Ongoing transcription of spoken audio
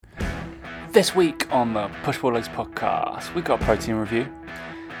This week on the Push Pull Legs podcast, we've got a protein review.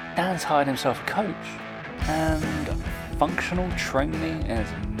 Dan's hired himself a coach, and functional training is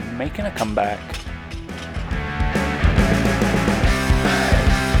making a comeback.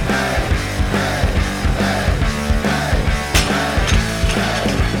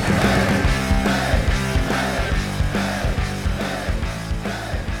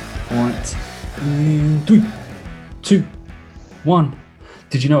 Right, 3, 2, 1.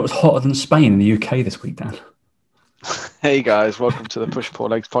 Did you know it was hotter than Spain in the UK this week, Dan? Hey guys, welcome to the Push Pull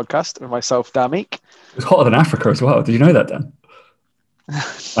Legs podcast with myself, Dan Meek. It was hotter than Africa as well. Did you know that, Dan?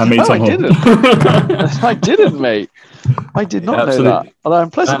 And me, I didn't. I didn't, mate. I did not know that. Although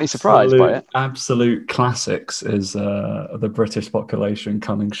I'm pleasantly surprised by it. Absolute classics is the British population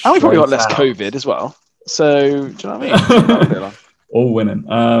coming straight And we probably got less out. COVID as well. So, do you know what I mean? All winning.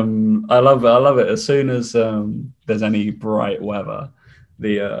 I love it. As soon as there's any bright weather,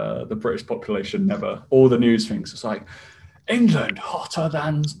 the British population never. All the news things. It's like England hotter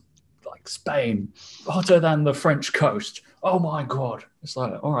than like Spain, hotter than the French coast. Oh my god! It's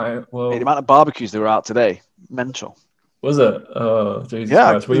like, all right, well, Hey, the amount of barbecues that were out today, mental. Was it? Oh, Jesus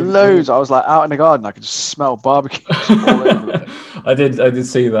yeah, Christ. Loads. I was like out in the garden. I could just smell barbecue all over it. I did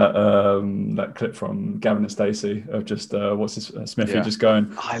see that that clip from Gavin and Stacey of just Smithy just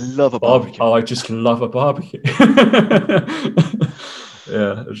going, I love a barbecue. I just love a barbecue.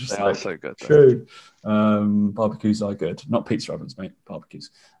 Yeah, it's just they are so good. True. Barbecues are good. Not pizza ovens, mate. Barbecues.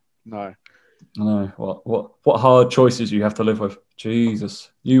 No. I know. What hard choices you have to live with.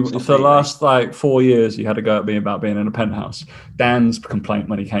 Jesus. For the last 4 years you had to go at me about being in a penthouse. Dan's complaint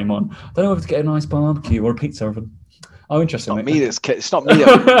when he came on, I don't know if to get a nice barbecue or a pizza oven. Oh, interesting. It's not me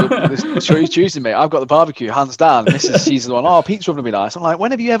that's choosing me. I've got the barbecue, hands down. Mrs. She's the one, pizza oven would be nice. I'm like,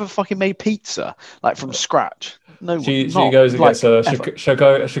 when have you ever fucking made pizza? Like from scratch? No, she goes and gets a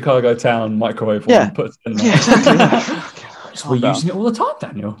Chicago Town microwave and puts it in there. Yeah, exactly. We're using it all the time,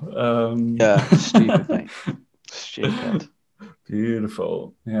 Daniel. Stupid, mate. Stupid.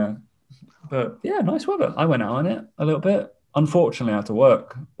 Beautiful. Yeah. But yeah, nice weather. I went out on it a little bit. Unfortunately, I had to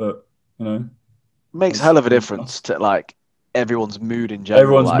work, but makes a hell of a difference to everyone's mood in general.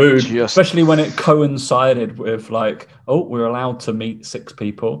 Everyone's mood, especially when it coincided with we're allowed to meet 6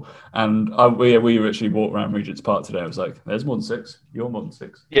 people, and we actually walked around Regent's Park today. I was like, "There's more than 6. You're more than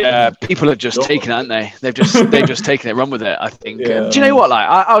 6." Yeah, people have just taken it, haven't they? They've just taken it, run with it. I think. Yeah. Do you know what?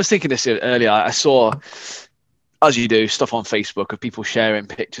 I was thinking this earlier. I saw, as you do, stuff on Facebook of people sharing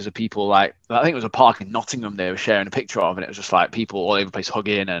pictures of people. I think it was a park in Nottingham they were sharing a picture of, and it was just people all over the place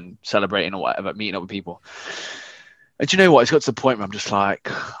hugging and celebrating or whatever, meeting up with people. And do you know what? It's got to the point where I'm just I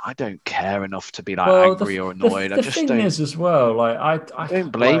don't care enough to be angry or annoyed. The thing is as well, I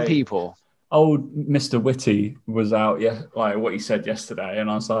don't blame people. Old Mr. Whitty was out, what he said yesterday, and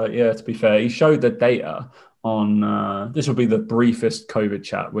I was like, yeah, to be fair, he showed the data on. This will be the briefest COVID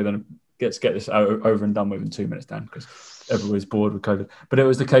chat. Let's get this over and done with in 2 minutes, Dan, because everybody's bored with COVID. But it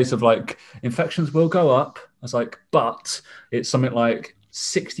was the case of infections will go up. I was like, but it's something like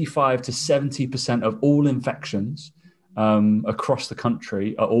 65 to 70% of all infections across the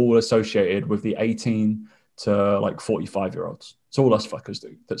country are all associated with the 18 to 45-year-olds. It's all us fuckers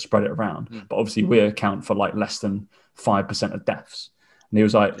that spread it around. But obviously we account for less than 5% of deaths. And he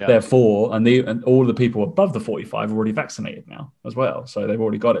was therefore, and all the people above the 45 are already vaccinated now as well. So they've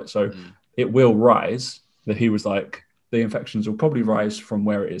already got it. So it will rise. That he was the infections will probably rise from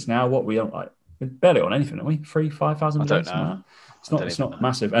where it is now. What we don't we're barely on anything, are we? 5,000 deaths? I don't know. It's not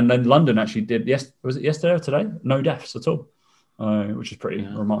massive. And then London actually did, was it yesterday or today? No deaths at all, which is pretty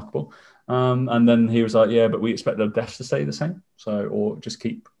remarkable. And then he was but we expect the deaths to stay the same. Or just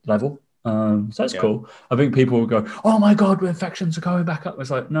keep level. So that's cool. I think people will go, oh my God, infections are going back up. It's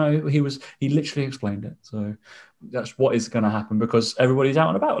no, he literally explained it. So that's what is going to happen because everybody's out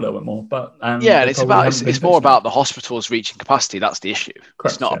and about a little bit more. And it's more about the hospitals reaching capacity. That's the issue.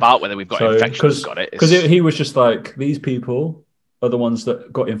 Correct, it's not about whether we've got infections. Because he was just these people are the ones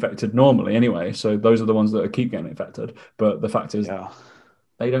that got infected normally anyway. So those are the ones that keep getting infected. But the fact is,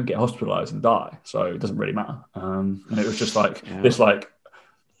 they don't get hospitalized and die. So it doesn't really matter. And it was just this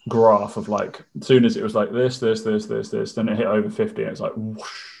graph of as soon as it was this, then it hit over 50. And it's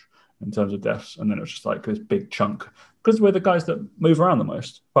whoosh in terms of deaths. And then it was just this big chunk. Because we're the guys that move around the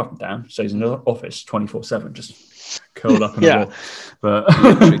most. Apart from Dan, stays in the office 24/7, just curled up in a ball. But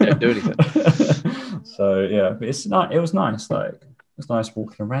literally don't do anything. So yeah, it was nice. It was nice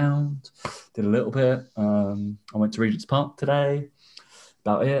walking around. Did a little bit. I went to Regent's Park today.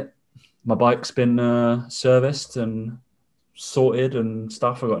 About it. My bike's been serviced and sorted and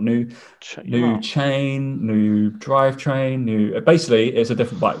stuff. I got new Wow. chain, new drivetrain, basically it's a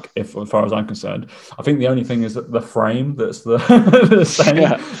different bike as far as I'm concerned. I think the only thing is that the frame that's the same.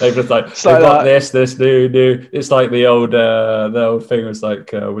 Yeah. They've just like It's they've like got that. this new. It's like the old thing was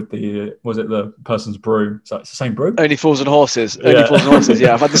like with was it the person's broom? It's like it's the same broom. Only Fools and Horses. Yeah. Only Fools and Horses.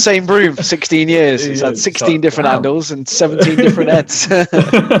 Yeah, I've had the same broom for 16 years. It's had 16 like, different handles and 17 different heads.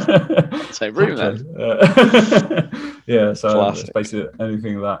 Same broom then. Yeah, so Classic. it's basically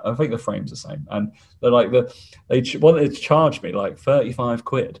anything of that. I think the frame's the same, and they're like they charged me like 35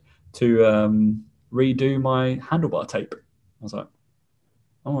 quid to redo my handlebar tape. I was like,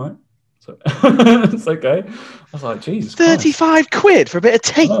 all right, so it's okay. I was like, Jesus, 35 quid for a bit of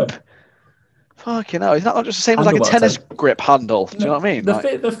tape. Fucking hell, is that not just the same as like a tennis grip handle? Do you know what I mean?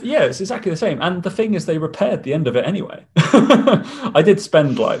 Yeah, it's exactly the same. And the thing is, they repaired the end of it anyway. I did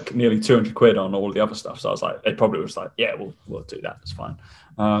spend like nearly 200 quid on all the other stuff. So I was like, it probably was like, yeah, we'll do that. It's fine.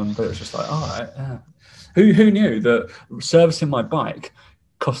 But it was just like, all right. Yeah. Who knew that servicing my bike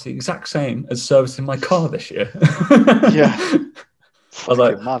cost the exact same as servicing my car this year? Yeah. I was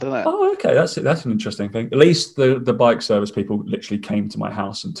like, mad, isn't it? oh, okay, that's an interesting thing. At least the bike service people literally came to my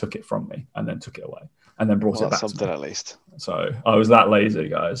house and took it from me and then took it away and then brought it back something to me. At least. So I was that lazy,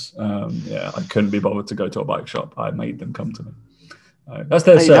 guys. Yeah, I couldn't be bothered to go to a bike shop. I made them come to me. That's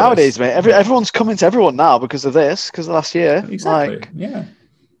their service. Nowadays, mate, everyone's coming to everyone now because of last year. Exactly, like, yeah.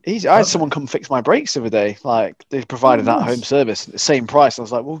 I had someone come fix my brakes the other day. Like, they provided that home service at the same price. I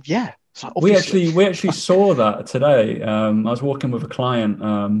was like, well, yeah. Like, we actually saw that today. I was walking with a client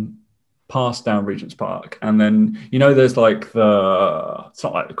past down Regent's Park, and then there's like it's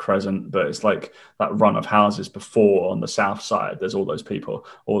not like the Crescent, but it's like that run of houses before on the south side. There's all those people,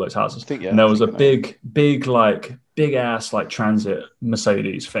 all those houses, and there was a big ass like transit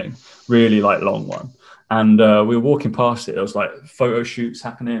Mercedes thing, really like long one. And we were walking past it. There was like photo shoots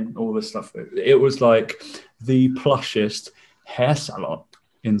happening, all this stuff. It was like the plushest hair salon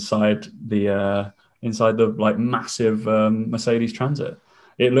inside the like massive Mercedes Transit.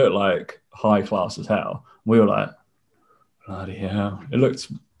 It looked like high class as hell. We were like, bloody hell! It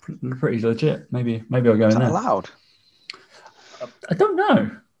looked pretty legit. Maybe I'll go in there. Is that allowed? I don't know.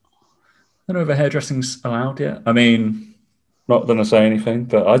 I don't know if hairdressing's allowed yet. I mean, not gonna say anything,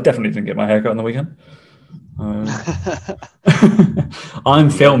 but I definitely didn't get my hair cut on the weekend. I'm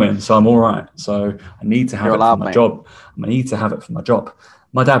filming, so I'm all right. So I need to have it for my job. I need to have it for my job.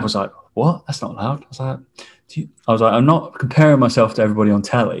 My dad was like, "What? That's not allowed." I was like, "I'm not comparing myself to everybody on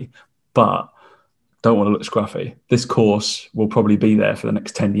telly, but don't want to look scruffy. This course will probably be there for the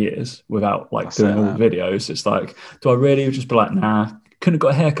next 10 years without like doing all the videos. It's like, do I really just be like, nah, couldn't have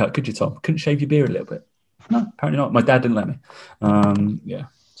got a haircut, could you, Tom? Couldn't shave your beard a little bit? No, apparently not. My dad didn't let me. Yeah.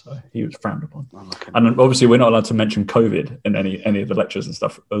 So he was frowned upon. And obviously we're not allowed to mention COVID in any of the lectures and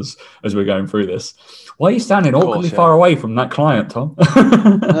stuff as we're going through this. Why are you standing awkwardly far away from that client, Tom?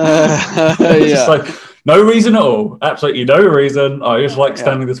 Just like, no reason at all. Absolutely no reason. I just like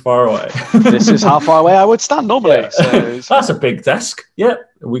standing this far away. This is how far away I would stand normally. Yeah. So that's a big desk. Yep.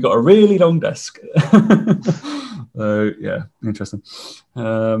 We got a really long desk. So yeah, interesting.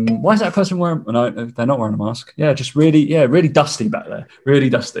 Why is that person wearing? No, they're not wearing a mask. Yeah, just really dusty back there. Really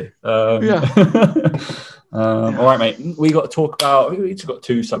dusty. All right, mate. We got to talk about. We each got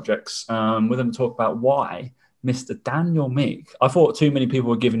two subjects. We're going to talk about why Mr. Daniel Meek. I thought too many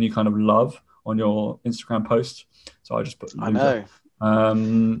people were giving you kind of love on your Instagram post, so I just put. Loser. I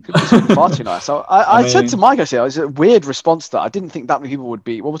know. Far too nice. So I said to Mike, actually, it was a weird response to that. I didn't think that many people would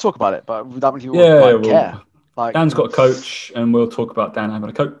be. Well, we'll talk about it, but that many people would care. Like, Dan's got a coach, and we'll talk about Dan having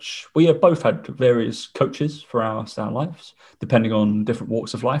a coach. We have both had various coaches for our lives, depending on different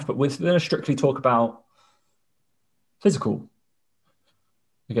walks of life. But we're going to strictly talk about physical.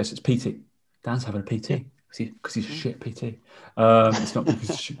 I guess it's PT. Dan's having a PT because he's a shit PT. It's not because he's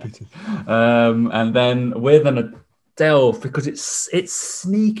a shit PT. And then we're going to delve because it's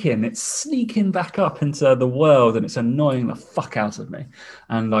sneaking back up into the world, and it's annoying the fuck out of me.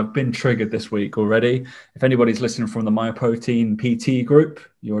 And I've been triggered this week already. If anybody's listening from the MyoProtein PT group,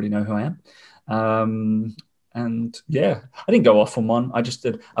 you already know who I am. And yeah, I didn't go off on one. I just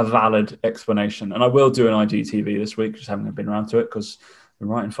did a valid explanation, and I will do an IGTV this week. Just haven't been around to it because I'm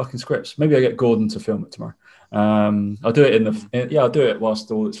writing fucking scripts. Maybe I'll get Gordon to film it tomorrow. I'll do it I'll do it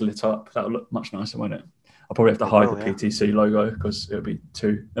whilst all it's lit up. That'll look much nicer, won't it? I'll probably have to hide the PTC logo because it'll be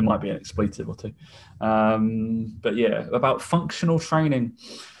there might be an expletive or two. But yeah, about functional training.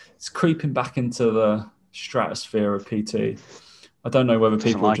 It's creeping back into the stratosphere of PT. I don't know whether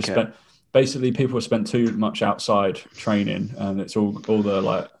people have spent too much outside training, and it's all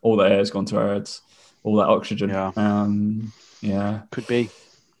the air's gone to our heads, all that oxygen. Yeah. Yeah, could be.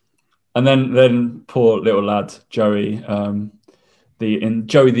 And then poor little lad Joey,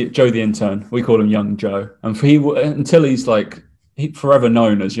 Joey the intern. We call him Young Joe, and until he's like forever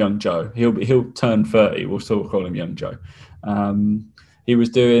known as Young Joe. He'll turn 30. We'll still call him Young Joe. He was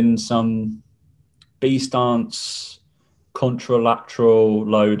doing some B stance, contralateral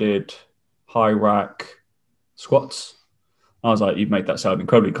loaded high rack squats. I was like, you've made that sound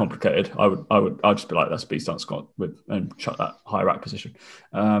incredibly complicated. I'd just be like, that's a B stance squat and chuck that high rack position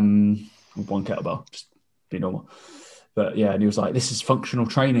with one kettlebell, just be normal. But yeah, and he was like, this is functional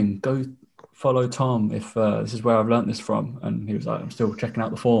training. Go follow Tom if this is where I've learned this from. And he was like, I'm still checking out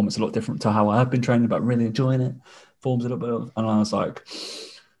the form. It's a lot different to how I have been training, but I'm really enjoying it. Form's a little bit. And I was like,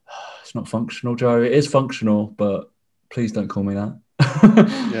 it's not functional, Joe. It is functional, but please don't call me that.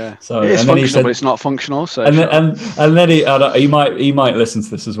 Yeah. So it is functional, but it's not functional. So and then he might listen to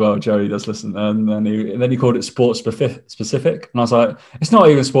this as well. Joey does listen, and then he called it sports specific, and I was like, it's not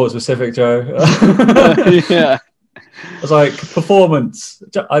even sports specific, Joe. Yeah. I was like, performance.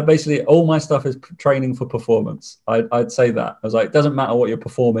 I basically, all my stuff is training for performance. I'd say that. I was like, it doesn't matter what you're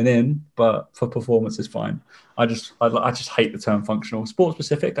performing in, but for performance is fine. I just hate the term functional. Sport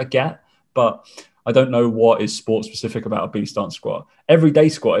specific, I get, but I don't know what is sport specific about a B stance squat. Everyday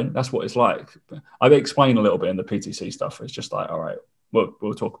squatting, that's what it's like. I explain a little bit in the PTC stuff. It's just like, all right,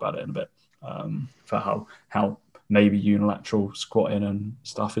 we'll talk about it in a bit for how maybe unilateral squatting and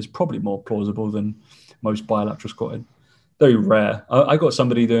stuff is probably more plausible than most bilateral squatting. Very rare. I got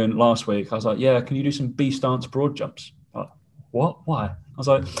somebody doing last week. I was like, yeah, can you do some B stance broad jumps? Like, what? Why? I was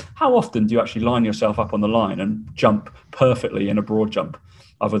like, how often do you actually line yourself up on the line and jump perfectly in a broad jump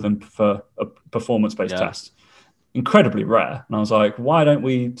other than for a performance-based test? Incredibly rare. And I was like, why don't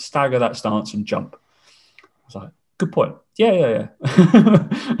we stagger that stance and jump? I was like, good point. Yeah.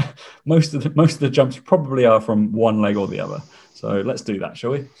 Most of the jumps probably are from one leg or the other. So let's do that,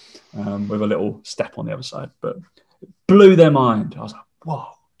 shall we? With a little step on the other side. But it blew their mind. I was like, whoa,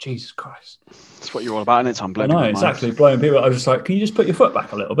 Jesus Christ. That's what you're all about, isn't it, Tom? I know, exactly. Blowing people. I was just like, can you just put your foot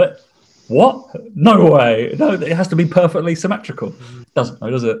back a little bit? What? No way. No, it has to be perfectly symmetrical. Doesn't,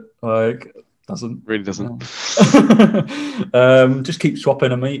 does it? Like, doesn't. Really doesn't. Just keep swapping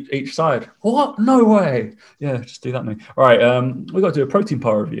them each side. What? No way. Yeah, just do that. All right. We've got to do a protein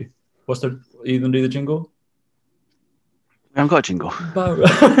bar review. Are you going to do the jingle? We haven't got a jingle.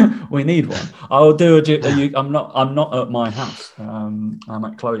 We need one. I'll do a. I'm not at my house. I'm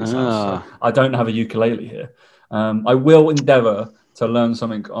at Chloe's house. So I don't have a ukulele here. I will endeavour to learn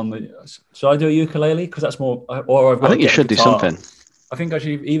something on the. Should I do a ukulele? Because that's more. Or I've got. I think you should do something. I think I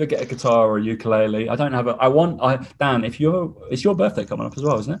should either get a guitar or a ukulele. I don't have a. Dan, it's your birthday coming up as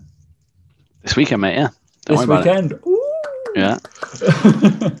well, isn't it? This weekend, mate. Yeah. This weekend. Yeah.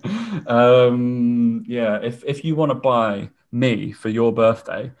 Yeah. If you want to buy me for your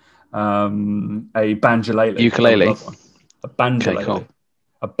birthday, a banjolele. Ukulele. A banjolele. Okay, cool.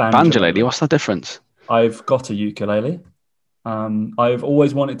 A banjolele. What's the difference? I've got a ukulele. I've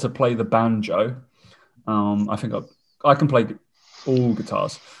always wanted to play the banjo. I think I can play all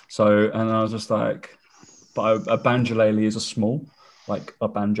guitars. And I was just like, but a banjolele is a small, like a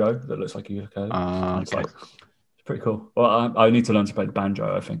banjo that looks like a ukulele. It's like, it's pretty cool. Well, I need to learn to play the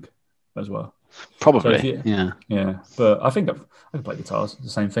banjo, I think, as well. Probably, so yeah. But I think I can play guitars. It's the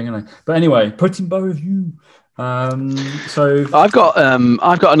same thing, isn't it? But anyway, protein bar review. So I've got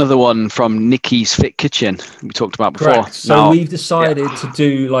another one from Nikki's Fit Kitchen we talked about before. Correct. So we've decided to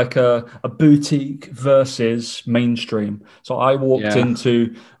do like a boutique versus mainstream. So I walked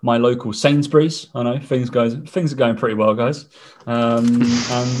into my local Sainsbury's. I know things are going pretty well, guys. And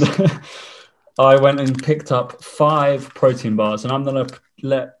I went and picked up 5 protein bars, and I'm gonna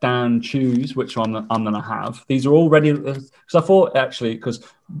let Dan choose which one I'm going to have. These are all ready because I thought because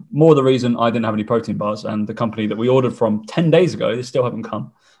more the reason I didn't have any protein bars, and the company that we ordered from 10 days ago, they still haven't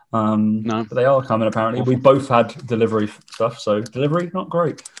come. No, but they are coming apparently. Awful. We both had delivery stuff, so delivery not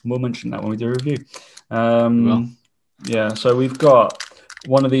great. We'll mention that when we do a review. Yeah, so we've got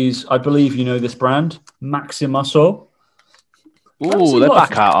one of these. I believe you know this brand, Maximuscle. Oh, they're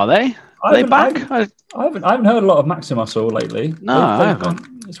back out, are they? Are they back? I haven't heard a lot of Maximuscle lately. No, I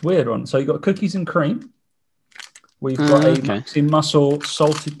haven't. It's a weird one. So you've got cookies and cream. We've got a Maximuscle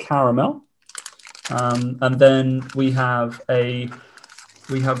salted caramel. And then we have 2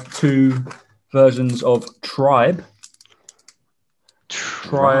 versions of Tribe.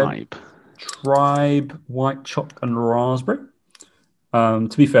 Tribe white chocolate and raspberry. To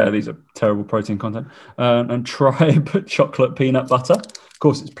be fair, these are terrible protein content. And Tribe chocolate peanut butter. Of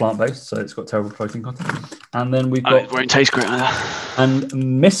course, it's plant-based, so it's got terrible protein content. And then we've got... It won't taste great either. And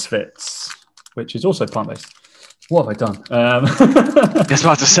Misfits, which is also plant-based. What have I done? I was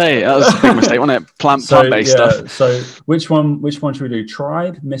about to say that was a big mistake, wasn't it? Plant-based stuff. So which one should we do?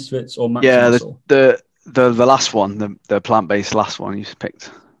 Tried, Misfits, or Max Yeah, Muscle? the last one, the plant-based last one you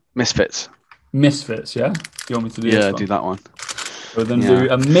picked, Misfits. Misfits, yeah. You want me to do this one? Yeah, do that one. So then do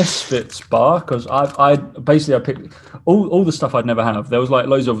a Misfits bar, because I picked all the stuff I'd never have. There was like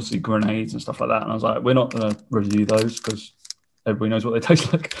loads of obviously grenades and stuff like that, and I was like, we're not going to review those because everybody knows what they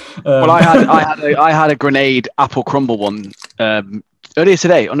taste like. Well, I had a grenade apple crumble one earlier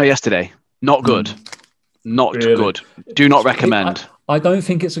today. Oh no, yesterday. Not good. Not really? Good. Do not recommend. I don't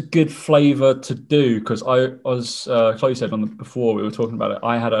think it's a good flavour to do because I was, Chloe said before we were talking about it,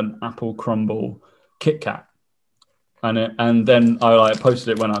 I had an apple crumble Kit Kat. And then I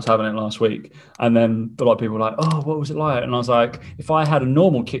posted it when I was having it last week, and then a lot of people were like, "Oh, what was it like?" And I was like, "If I had a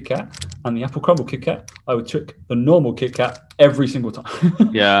normal Kit Kat and the apple crumble Kit Kat, I would trick the normal Kit Kat every single time."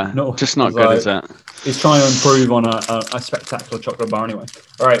 Yeah, just not good, is it? It's trying to improve on a spectacular chocolate bar anyway.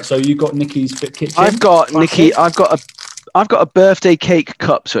 All right, so you got Nikki's Fit Kitchen. I've got a birthday cake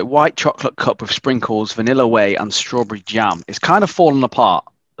cup, so a white chocolate cup with sprinkles, vanilla whey, and strawberry jam. It's kind of fallen apart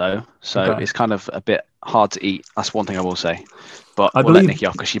though, so it's kind of a bit hard to eat. That's one thing I will say. But we'll let Nikki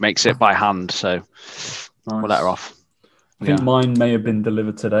off because she makes it by hand, so we'll let her off. I think mine may have been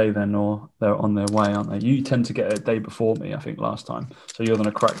delivered today then, or they're on their way, aren't they? You tend to get it a day before me, I think, last time. So you're going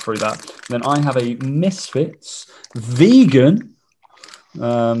to crack through that. And then I have a Misfits vegan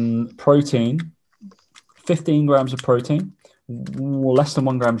protein, 15 grams of protein, less than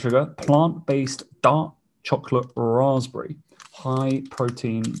 1 gram sugar, plant-based dark chocolate raspberry, high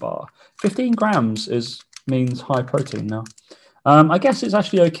protein bar. 15 grams means high protein now. I guess it's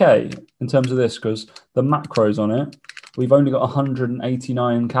actually okay in terms of this because the macros on it, we've only got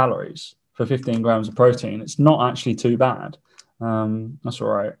 189 calories for 15 grams of protein. It's not actually too bad. That's all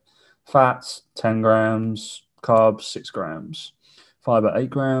right. Fats, 10 grams, carbs, 6 grams, fiber, 8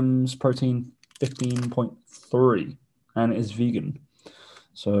 grams, protein, 15.3, and it is vegan.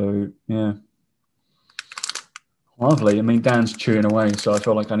 So, yeah. Lovely. I mean, Dan's chewing away, so I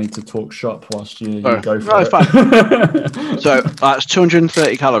feel like I need to talk shop whilst you go for it. Fine. So that's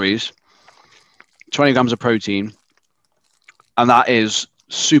 230 calories, 20 grams of protein, and that is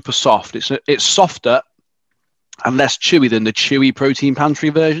super soft. It's softer and less chewy than the chewy protein pantry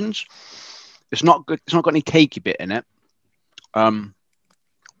versions. It's not good. It's not got any cakey bit in it. But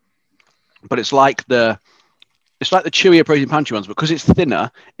it's like the chewier protein pantry ones, because it's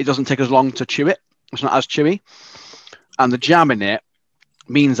thinner, it doesn't take as long to chew it. It's not as chewy. And the jam in it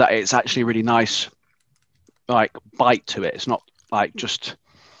means that it's actually really nice, like, bite to it. It's not just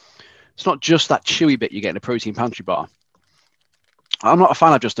that chewy bit you get in a protein pantry bar. I'm not a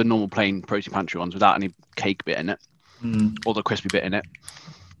fan of just the normal plain protein pantry ones without any cake bit in it or the crispy bit in it.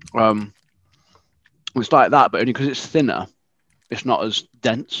 It's like that, but only because it's thinner, it's not as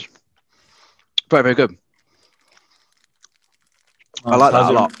dense. Very, very good. I like that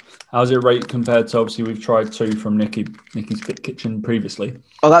a lot. How's it rate compared to, obviously, we've tried 2 from Nikki's Fit Kitchen previously?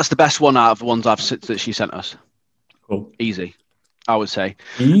 Oh, that's the best one out of the ones that she sent us. Cool. Easy, I would say.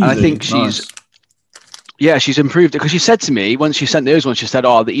 Easy. And I think she's improved it, because she said to me, once she sent those ones, she said,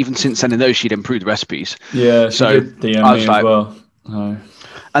 that even since sending those, she'd improved the recipes. Yeah, so did DM me as well. Oh.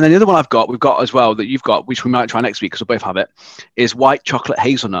 And then the other one we've got as well, that you've got, which we might try next week because we'll both have it, is white chocolate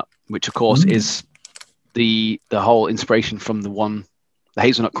hazelnut, which of course is the whole inspiration from the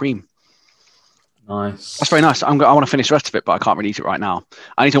hazelnut cream. Nice. That's very nice. I want to finish the rest of it, but I can't really eat it right now.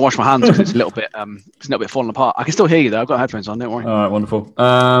 I need to wash my hands because it's a little bit falling apart. I can still hear you though. I've got headphones on. Don't worry. All right, wonderful.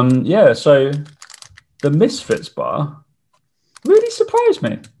 So the Misfits bar really surprised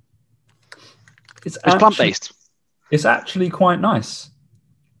me. It's plant-based. It's actually quite nice.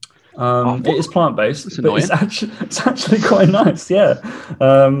 It is plant-based, but it's actually quite nice. Yeah.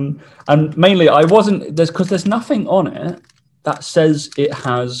 And mainly there's nothing on it that says it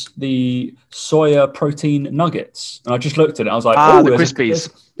has the soya protein nuggets. And I just looked at it. I was like, the Crispies.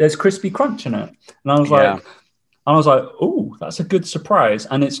 There's crispy crunch in it. And I was like, oh, that's a good surprise.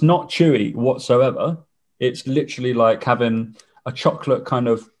 And it's not chewy whatsoever. It's literally like having a chocolate kind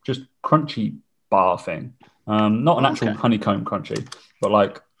of just crunchy bar thing. Not an actual honeycomb crunchy, but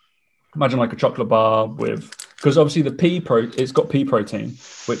like, imagine like a chocolate bar because obviously it's got pea protein,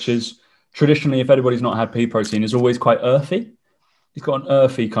 which is traditionally, if anybody's not had pea protein, is always quite earthy. It's got an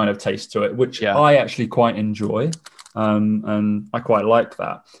earthy kind of taste to it, which I actually quite enjoy. And I quite like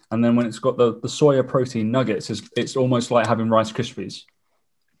that. And then when it's got the soya protein nuggets, it's almost like having Rice Krispies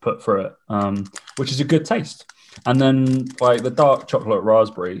put through it, which is a good taste. And then like the dark chocolate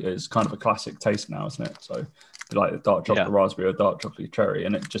raspberry is kind of a classic taste now, isn't it? So like the dark chocolate raspberry or dark chocolate cherry,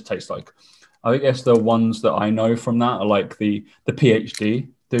 and it just tastes like I guess the ones that I know from that are like the PhD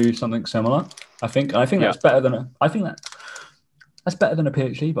do something similar. I think that's better than that's better than a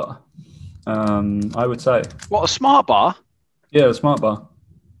PhD bar. I would say. What, a smart bar? Yeah, a smart bar.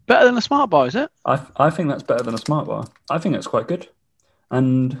 Better than a smart bar, is it? I think that's better than a smart bar. I think it's quite good.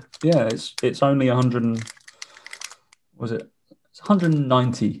 And yeah, it's only 100 was it? It's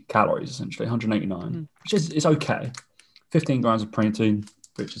 190 calories essentially, 189, which is okay. 15 grams of protein,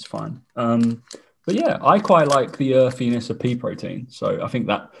 which is fine. But yeah, I quite like the earthiness of pea protein, so I think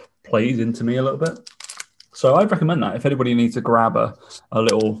that plays into me a little bit. So I'd recommend that if anybody needs to grab a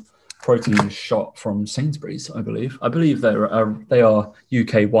little protein shot from Sainsbury's, I believe they are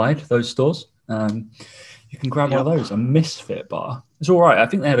UK wide, those stores. You can grab one of those, a Misfit bar. It's all right. I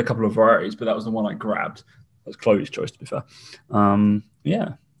think they had a couple of varieties, but that was the one I grabbed. That's Chloe's choice, to be fair.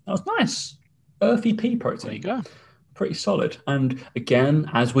 Yeah, that was nice. Earthy pea protein. There you go. Pretty solid. And again,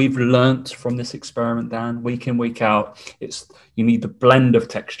 as we've learnt from this experiment, Dan, week in, week out, you need the blend of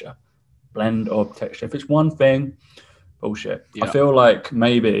texture. If it's one thing, bullshit. I feel like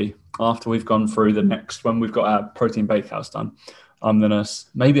maybe after we've gone through when we've got our protein bakehouse done,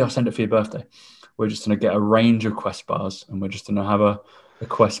 maybe I'll send it for your birthday. We're just going to get a range of Quest bars and we're just going to have a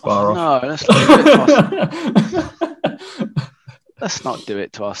Quest bar off. No, let's not do it to let's not do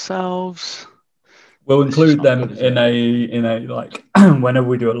it to ourselves. We'll include them in a like whenever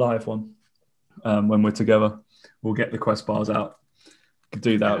we do a live one, when we're together, we'll get the Quest bars out. Could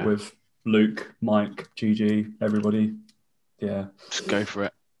do that with Luke, Mike, GG, everybody. Yeah, just go for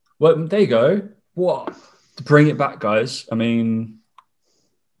it. Well, there you go. What to bring it back, guys? I mean,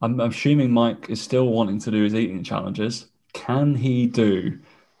 I'm assuming Mike is still wanting to do his eating challenges. Can he do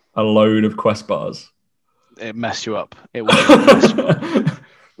a load of Quest bars? It mess you up. It will mess you up.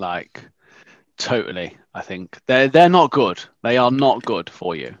 Like, totally. I think they're not good. They are not good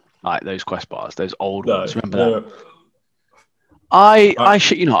for you. Like those Quest bars, those old ones. Remember that? I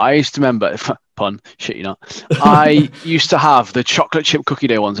shit you not. I used to remember pun. Shit you not. I used to have the chocolate chip cookie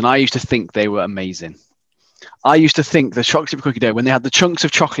dough ones, and I used to think they were amazing. I used to think the chocolate chip cookie dough, when they had the chunks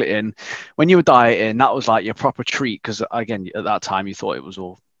of chocolate in, when you were dieting, that was like your proper treat. Because again, at that time, you thought it was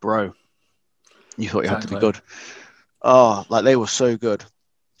all bro. You thought you had to be good. Oh, like they were so good.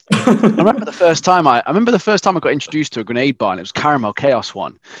 I remember the first time I got introduced to a grenade bar, and it was Caramel Chaos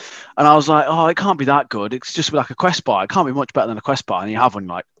one, and I was like, oh, it can't be that good. It's just like a Quest bar. It can't be much better than a Quest bar. And you have one,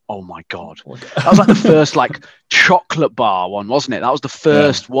 like, oh my god, that was like the first like chocolate bar one, wasn't it? That was the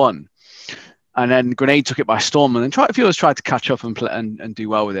first one. And then Grenade took it by storm, and then a few others tried to catch up and do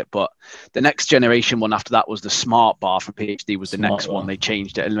well with it. But the next generation one after that was the Smart Bar from PhD was the next one. They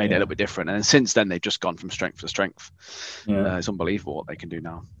changed it and made it a little bit different. And since then, they've just gone from strength to strength. Yeah. It's unbelievable what they can do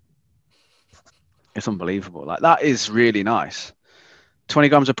now. It's unbelievable. Like, that is really nice. 20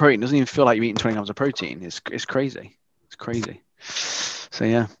 grams of protein doesn't even feel like you're eating 20 grams of protein. It's crazy. It's crazy. So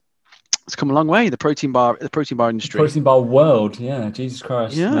yeah. It's come a long way. The protein bar industry, protein bar world. Yeah, Jesus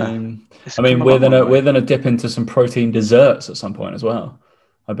Christ. Yeah, I mean, we're gonna dip into some protein desserts at some point as well.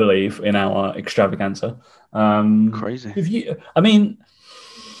 I believe in our extravaganza. Crazy. Have you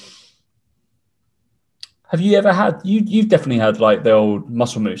ever had? You've definitely had like the old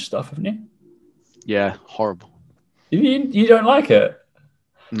muscle mousse stuff, haven't you? Yeah, horrible. You don't like it?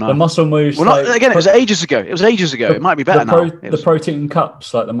 No. The muscle mousse. Well, again, it was ages ago. It might be better now. The protein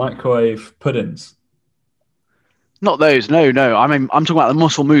cups, like the microwave puddings. Not those. No. I mean, I'm talking about the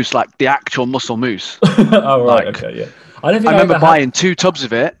muscle mousse, like the actual muscle mousse. Oh right, okay, yeah. I remember buying 2 tubs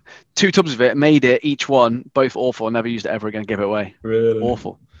of it. 2 tubs of it, made it, each one, both awful. Never used it ever again. Gave it away. Really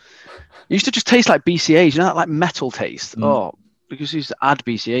awful. It used to just taste like BCAAs. You know that like metal taste. Oh, because they used to add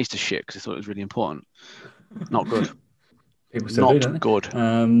BCAAs to shit because they thought it was really important. Not good. People still not good.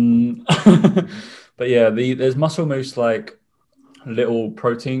 But yeah, there's muscle mousse, like little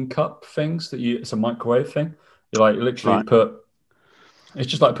protein cup things it's a microwave thing. You like literally it's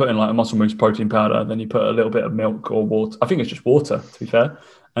just like putting like a muscle mousse protein powder, then you put a little bit of milk or water. I think it's just water, to be fair,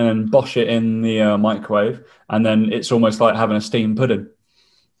 and then bosh it in the microwave, and then it's almost like having a steamed pudding.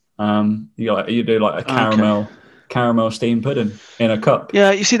 You do like a caramel steamed pudding in a cup.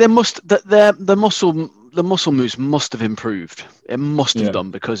 Yeah, you see, the muscle mousse must have improved. It must have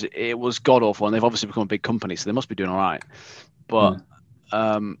done, because it was god awful, and they've obviously become a big company, so they must be doing all right. But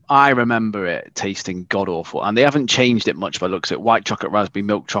I remember it tasting god awful, and they haven't changed it much by the looks at it. White chocolate, raspberry,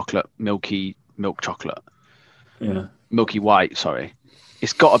 milk chocolate, milky chocolate. Yeah, milky white. Sorry,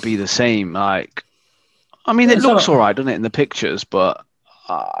 it's got to be the same. Like, I mean, it looks all right, doesn't it, in the pictures? But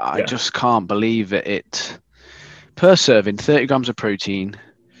I just can't believe it. It per serving, 30 grams of protein.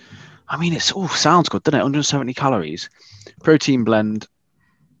 I mean, sounds good, doesn't it? 170 calories. Protein blend,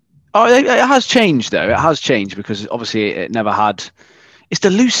 Oh, it has changed though. It has changed because obviously it never had. It's the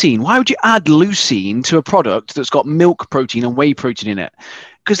leucine. Why would you add leucine to a product that's got milk protein and whey protein in it?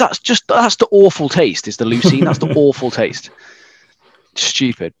 Because that's the awful taste. Is the leucine? That's the awful taste.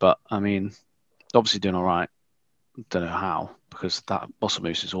 Stupid, but I mean, obviously doing all right. Don't know how, because that muscle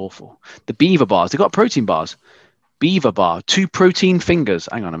mousse is awful. The Beaver bars, they got protein bars. Beaver bar, 2 protein fingers.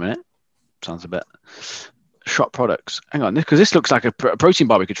 Hang on a minute. Sounds a bit shop products. Hang on, because this looks like a protein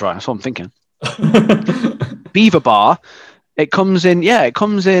bar we could try. That's what I'm thinking. Beaver bar. It comes in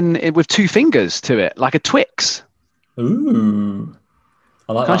with 2 fingers to it, like a Twix. Ooh,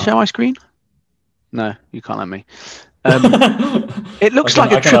 I like Can that. I share my screen? No, you can't let me. It looks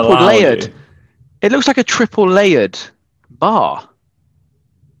like a triple layered. You. It looks like a triple layered bar.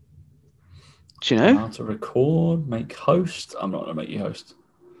 Do you know? How to record, make host. I'm not going to make you host.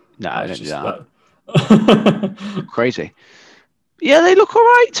 No, I don't do that. Crazy. Yeah, they look all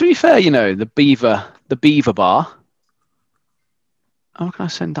right, to be fair. You know, the Beaver bar. How can I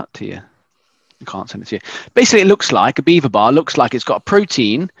send that to you? I can't send it to you. Basically, it looks like a Beaver bar. Looks like it's got a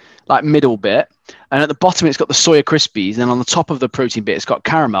protein, like middle bit. And at the bottom, it's got the Soya Krispies. And on the top of the protein bit, it's got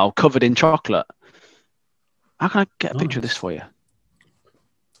caramel covered in chocolate. How can I get a picture of this for you?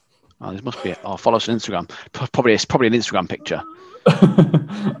 Oh, this must be it. Oh, follow us on Instagram. It's probably an Instagram picture.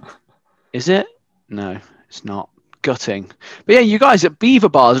 Is it? No, it's not. Gutting. But yeah, you guys at Beaver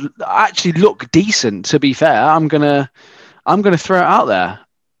bars actually look decent, to be fair. I'm gonna throw it out there.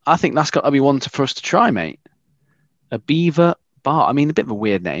 I think that's got to be one for us to try, mate. A Beaver bar. I mean, a bit of a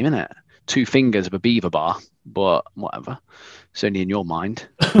weird name, isn't it? 2 fingers of a Beaver bar, but whatever. It's only in your mind.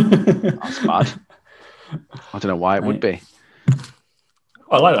 That's bad. I don't know why it would be.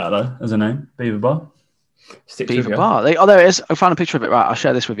 I like that though as a name, Beaver bar. Beaver bar. Oh, there it is. I found a picture of it. Right, I'll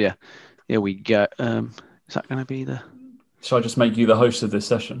share this with you. Here we go. Is that going to be the? Shall I just make you the host of this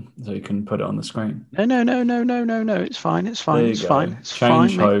session so you can put it on the screen? No. It's fine. It's fine. It's fine. It's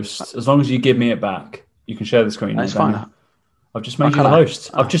Change fine, host. As long as you give me it back, you can share the screen. That's fine. I've just made you the host.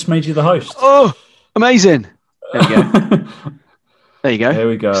 I've just made you the host. Oh, amazing! There we go. There you go. There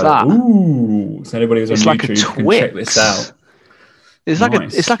we go. It's that. Ooh! So anybody who's on YouTube can check this out. It's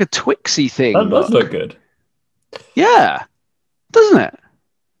nice. It's like a Twixy thing. That does look good. Yeah, doesn't it?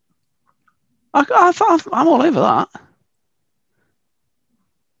 I'm all over that.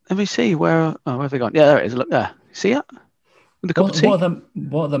 Let me see where have they gone? Yeah, there it is. Look there. See it? With a cup of tea. What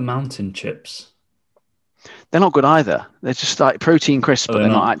are the mountain chips? They're not good either. They're just like protein crisps, but they're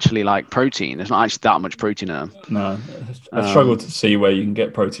not actually like protein. There's not actually that much protein in them. No, I've struggled to see where you can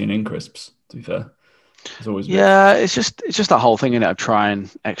get protein in crisps. To be fair, it's always it's just that whole thing in it of trying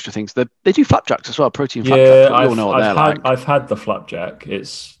extra things. They do flapjacks as well, protein flapjacks. Yeah, I've had the flapjack.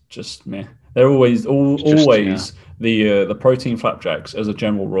 It's just meh. They're always the protein flapjacks as a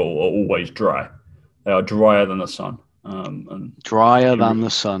general rule are always dry. They are drier than the sun. And drier than the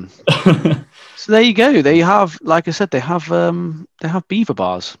sun. So there you go. They have, like I said, they have Beaver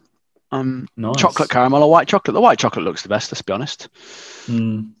bars. Nice. Chocolate caramel or white chocolate. The white chocolate looks the best, let's be honest.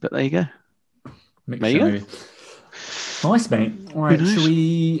 But there you go. There you go. Nice, mate. All right,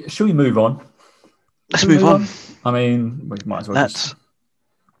 shall we move on? Let's move on. I mean, we might as well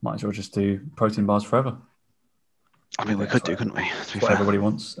just do protein bars forever. I mean, we could do, couldn't we? What everybody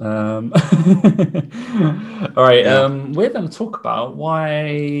wants. All right, we're going to talk about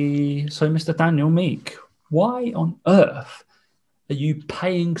why. So, Mr. Daniel Meek, why on earth are you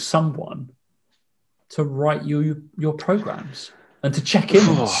paying someone to write your programs and to check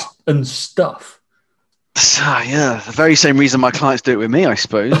in and stuff? Yeah, the very same reason my clients do it with me, I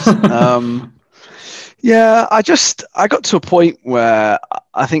suppose. Yeah, I got to a point where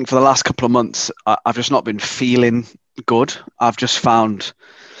I think for the last couple of months, I've just not been feeling good. I've just found,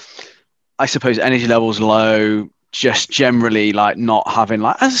 I suppose, energy levels low, just generally like not having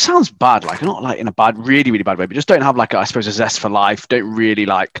like, it sounds bad, like not like in a bad, really, really bad way, but just don't have like, I suppose, a zest for life. Don't really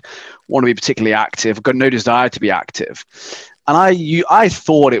like want to be particularly active. I've got no desire to be active. And I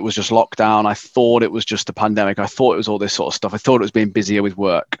thought it was just lockdown. I thought it was just the pandemic. I thought it was all this sort of stuff. I thought it was being busier with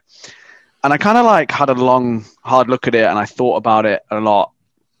work. And I kind of like had a long, hard look at it and I thought about it a lot.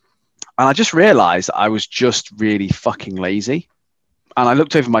 And I just realized I was just really fucking lazy. And I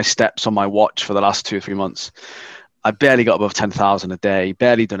looked over my steps on my watch for the last 2 or 3 months. I barely got above 10,000 a day,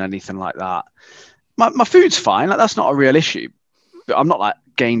 barely done anything like that. My food's fine. Like, that's not a real issue. But I'm not like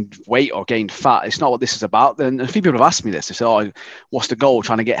gained weight or gained fat. It's not what this is about. Then a few people have asked me this. They said, "Oh, what's the goal?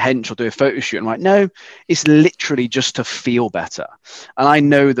 Trying to get hench or do a photo shoot?" I'm like, no, it's literally just to feel better. And I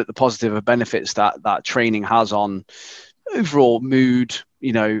know that the positive benefits that training has on overall mood,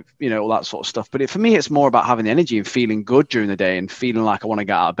 all that sort of stuff. But for me, it's more about having the energy and feeling good during the day and feeling like I want to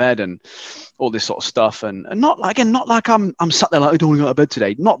get out of bed and all this sort of stuff. And not like I'm sat there like, I don't want to get out of bed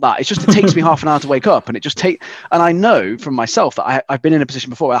today. Not that. It's just, it takes me half an hour to wake up, and and I know from myself that I've been in a position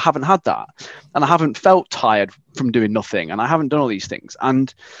before where I haven't had that, and I haven't felt tired from doing nothing, and I haven't done all these things.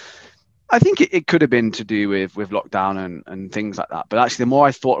 And I think it could have been to do with lockdown and things like that. But actually, the more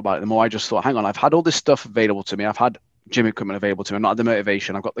I thought about it, the more I just thought, hang on, I've had all this stuff available to me. I've had gym equipment available to me. I'm not had the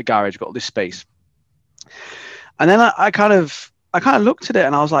motivation. I've got the garage, I've got all this space. And then I kind of looked at it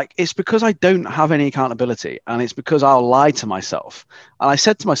and I was like, it's because I don't have any accountability, and it's because I'll lie to myself. And I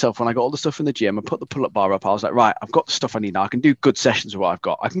said to myself, when I got all the stuff in the gym, I put the pull-up bar up, I was like, right, I've got the stuff I need now. I can do good sessions with what I've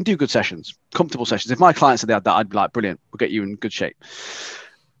got. I can do good sessions, comfortable sessions. If my clients said they had that, I'd be like, brilliant, we'll get you in good shape.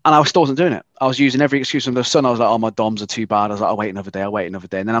 And I still wasn't doing it. I was using every excuse under the sun. I was like, oh, my DOMs are too bad. I was like, I'll wait another day.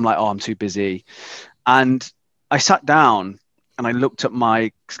 And then I'm like, oh, I'm too busy. And I sat down and I looked at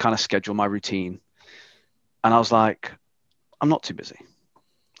my kind of schedule, my routine. And I was like, I'm not too busy.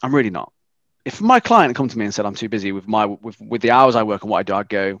 I'm really not. If my client had come to me and said, I'm too busy with the hours I work and what I do, I'd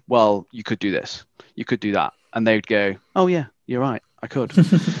go, well, you could do this. You could do that. And they'd go, oh, yeah, you're right. I could.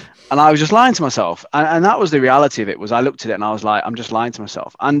 And I was just lying to myself. And that was the reality of it. Was I looked at it and I was like, I'm just lying to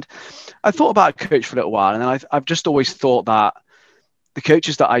myself. And I thought about a coach for a little while. And then I've just always thought that the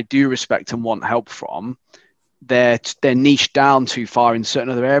coaches that I do respect and want help from, they're niched down too far in certain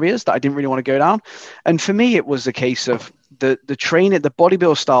other areas that I didn't really want to go down. And for me, it was a case of the training, the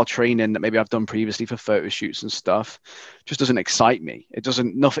bodybuilder style training that maybe I've done previously for photo shoots and stuff just doesn't excite me.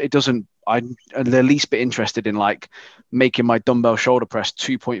 I'm the least bit interested in like making my dumbbell shoulder press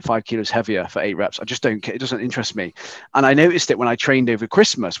 2.5 kilos heavier for 8 reps. It doesn't interest me. And I noticed it when I trained over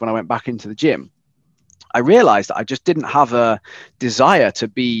Christmas, when I went back into the gym. I realized that I just didn't have a desire to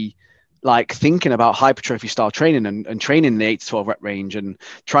be like thinking about hypertrophy style training and training in the 8 to 12 rep range and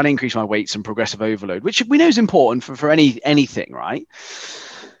trying to increase my weights and progressive overload, which we know is important for anything, right?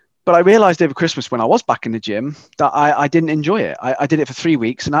 But I realized over Christmas when I was back in the gym that I didn't enjoy it. I did it for 3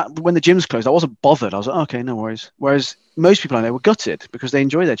 weeks, and when the gyms closed, I wasn't bothered. I was like, oh, okay, no worries. Whereas most people I know were gutted because they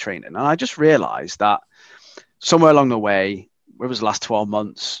enjoy their training. And I just realized that somewhere along the way, where it was the last 12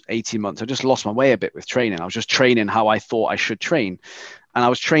 months, 18 months, I just lost my way a bit with training. I was just training how I thought I should train. And I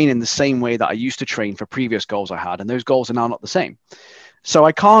was training the same way that I used to train for previous goals I had. And those goals are now not the same. So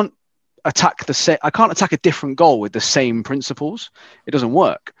I can't attack a different goal with the same principles. It doesn't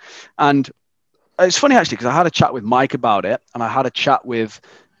work. And it's funny actually, because I had a chat with Mike about it, and I had a chat with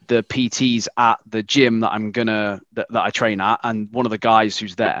the PTs at the gym that I train at, and one of the guys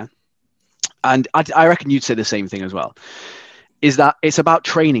who's there. And I reckon you'd say the same thing as well, is that it's about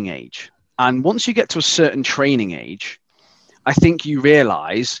training age. And once you get to a certain training age, I think you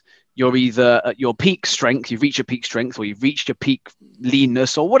realize you're either at your peak strength, you've reached your peak strength, or you've reached your peak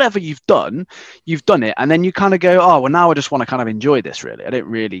leanness, or whatever you've done it. And then you kind of go, oh, well, now I just want to kind of enjoy this, really. I don't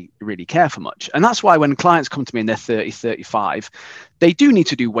really, really care for much. And that's why when clients come to me and they're 30, 35, they do need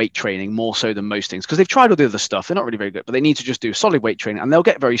to do weight training more so than most things, because they've tried all the other stuff. They're not really very good, but they need to just do solid weight training, and they'll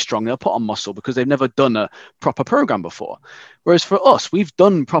get very strong. They'll put on muscle because they've never done a proper program before. Whereas for us, we've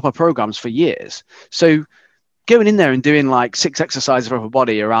done proper programs for years. So going in there and doing like 6 exercises for upper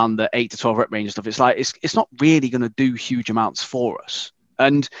body around the 8 to 12 rep range and stuff, it's like it's not really going to do huge amounts for us.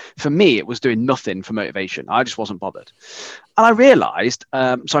 And for me, it was doing nothing for motivation. I just wasn't bothered. And I realized,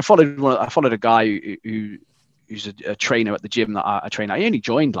 so I followed a guy who's a trainer at the gym that I train at. He only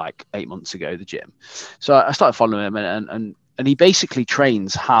joined like 8 months ago, the gym. So I started following him, and he basically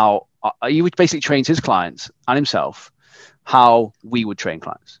trains trains his clients and himself how we would train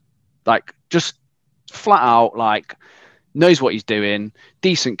clients. Like just flat out, like knows what he's doing,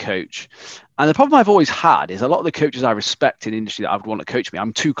 decent coach. And the problem I've always had is a lot of the coaches I respect in the industry that I would want to coach me,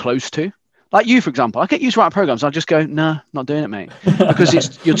 I'm too close to. Like you, for example, I get used to writing programs. I'll just go, nah, not doing it, mate, because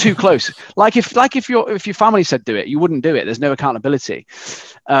you're too close. Like if your family said do it, you wouldn't do it. There's no accountability.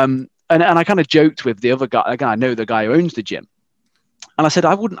 And I kind of joked with the other guy. Again, I know the guy who owns the gym. And I said,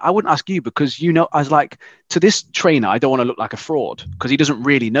 I wouldn't ask you, because, I was like, to this trainer, I don't want to look like a fraud because he doesn't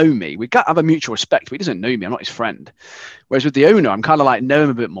really know me. We got to have a mutual respect, but he doesn't know me. I'm not his friend. Whereas with the owner, I'm kind of like, know him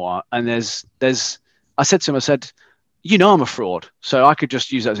a bit more. And I said to him, I'm a fraud, so I could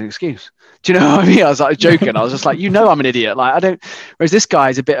just use that as an excuse. Do you know what I mean? I was like joking. I was just like, I'm an idiot. Like, I don't, whereas this guy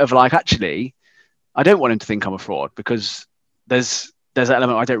is a bit of like, actually, I don't want him to think I'm a fraud, because there's that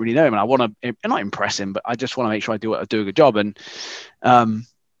element I don't really know him, and I want to not impress him, but I just want to make sure I do a good job. And I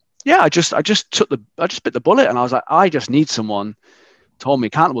just bit the bullet, and I was like, I just need someone to hold me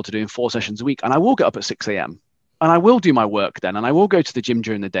accountable to doing 4 sessions a week, and I will get up at 6 a.m. I will do my work then, and I will go to the gym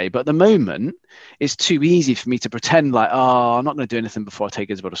during the day. But at the moment, it's too easy for me to pretend like, oh, I'm not going to do anything before I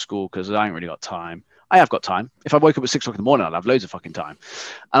take Isabel to school because I ain't really got time. I have got time. If I woke up at 6 o'clock in the morning, I'd have loads of fucking time.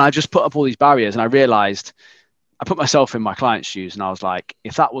 And I just put up all these barriers, and I realized I put myself in my client's shoes, and I was like,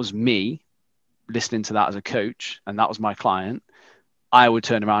 if that was me listening to that as a coach, and that was my client, I would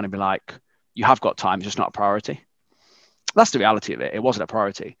turn around and be like, you have got time, it's just not a priority. That's the reality of it. It wasn't a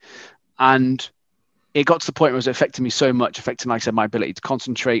priority. And it got to the point where it was affecting me so much, affecting, like I said, my ability to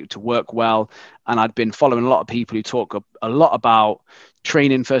concentrate, to work well. And I'd been following a lot of people who talk a lot about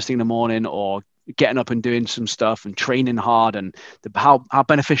training first thing in the morning, or getting up and doing some stuff and training hard, and how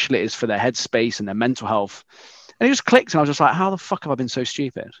beneficial it is for their headspace and their mental health. And it just clicked. And I was just like, how the fuck have I been so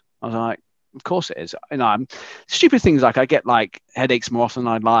stupid? I was like, of course it is. You know, I'm stupid things like I get like headaches more often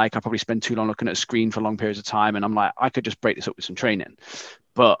than I'd like. I probably spend too long looking at a screen for long periods of time. And I'm like, I could just break this up with some training.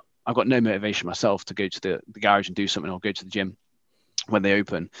 But I've got no motivation myself to go to the garage and do something, or go to the gym when they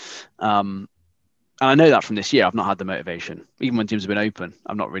open. And I know that from this year, I've not had the motivation. Even when gyms have been open,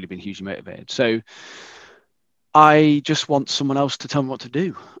 I've not really been hugely motivated. So I just want someone else to tell me what to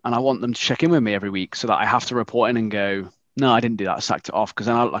do. And I want them to check in with me every week so that I have to report in and go, no, I didn't do that. I sacked it off, because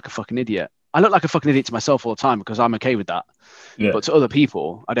then I look like a fucking idiot. I look like a fucking idiot to myself all the time because I'm okay with that. Yeah. But to other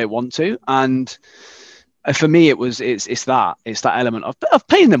people, I don't want to. And for me, it's that element of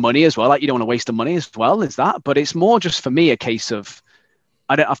paying the money as well. Like, you don't want to waste the money as well as that. But it's more just for me a case of,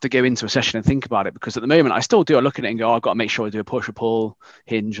 I don't have to go into a session and think about it, because at the moment I still do. I look at it and go, oh, I've got to make sure I do a push or pull,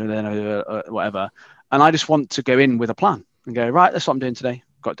 hinge, and then whatever. And I just want to go in with a plan and go, right, that's what I'm doing today.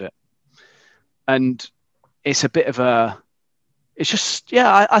 Got to do it. And it's a bit of it's just,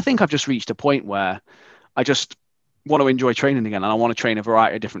 yeah, I think I've just reached a point where I just want to enjoy training again. And I want to train a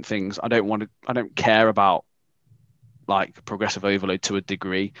variety of different things. I don't care about like progressive overload to a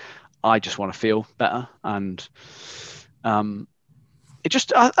degree. I just want to feel better. And it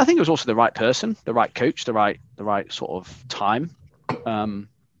just, I think it was also the right person, the right coach, the right sort of time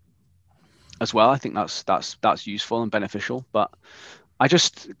as well. I think that's useful and beneficial. But I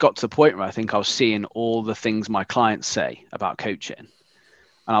just got to the point where I think I was seeing all the things my clients say about coaching,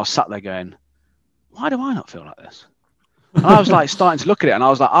 and I was sat there going, why do I not feel like this? And I was like starting to look at it, and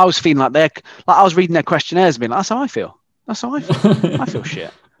I was feeling like I was reading their questionnaires and being like, that's how I feel. That's how I feel. I feel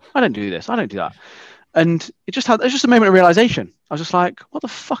shit. I don't do this. I don't do that. And it was just a moment of realization. I was just like, what the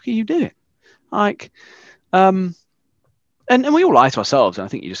fuck are you doing? Like, and we all lie to ourselves. And I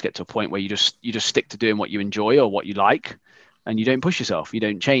think you just get to a point where you just stick to doing what you enjoy or what you like, and you don't push yourself. You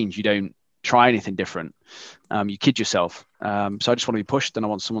don't change. You don't try anything different. You kid yourself. So I just want to be pushed, and I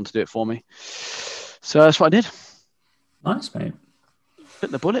want someone to do it for me. So that's what I did. Nice, mate.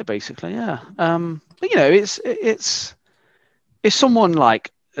 Bit the bullet, basically. Yeah. But you know, it's someone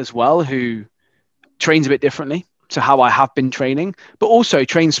like as well who trains a bit differently to how I have been training, but also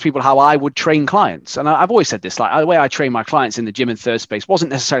trains people how I would train clients. And I've always said this, like the way I train my clients in the gym in Third Space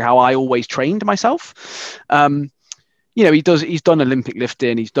wasn't necessarily how I always trained myself. You know, he's done Olympic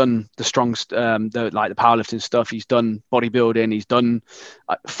lifting, he's done the strong, the powerlifting stuff, he's done bodybuilding, he's done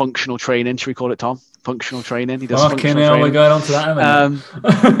functional training. Should we call it, Tom? Functional training. He does functional training. We're going on to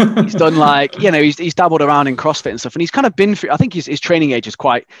that. He's done he's dabbled around in CrossFit and stuff, and he's kind of been through. I think his training age is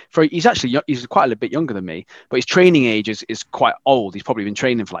he's quite a bit younger than me, but his training age is quite old. He's probably been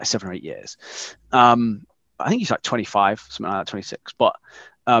training for like 7 or 8 years. I think he's like 25, something like that, 26, but.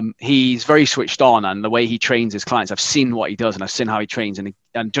 He's very switched on, and the way he trains his clients, I've seen what he does and I've seen how he trains,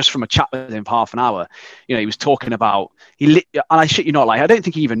 and just from a chat with him for half an hour, you know, he was talking about and I shit you not, like I don't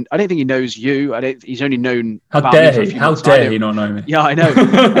think he knows you. He's only known how dare he not know me. Yeah, I know.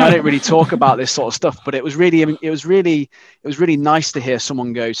 I don't really talk about this sort of stuff, but it was really nice to hear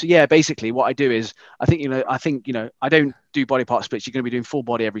someone go, so yeah, basically what I do is I think I don't do body part splits. You're going to be doing full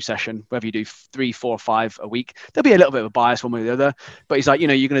body every session, whether you do 3, 4, 5 a week. There'll be a little bit of a bias one way or the other, but he's like, you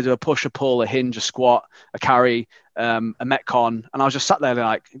know, you're going to do a push, a pull, a hinge, a squat, a carry, a metcon. And I was just sat there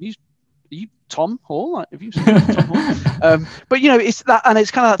like, are you Tom Hall? Like, have you seen Tom Hall? But you know, it's that, and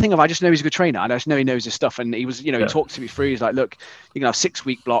it's kind of that thing of, I just know he's a good trainer. I just know he knows his stuff. And he was, you know, he talked to me through. He's like, look, you can have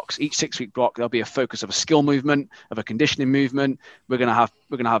 6-week blocks. Each 6-week block, there'll be a focus of a skill movement, of a conditioning movement. We're gonna have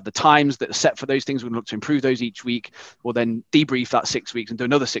the times that are set for those things. We're gonna look to improve those each week. We'll then debrief that 6 weeks and do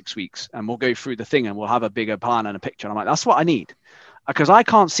another 6 weeks, and we'll go through the thing, and we'll have a bigger plan and a picture. And I'm like, that's what I need. Because I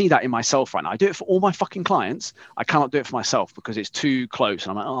can't see that in myself right now. I do it for all my fucking clients. I cannot do it for myself because it's too close.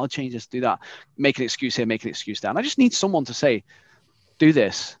 And I'm like, oh, I'll change this, do that. Make an excuse here, make an excuse there. And I just need someone to say, do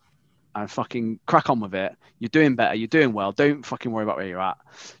this, and fucking crack on with it. You're doing better. You're doing well. Don't fucking worry about where you're at.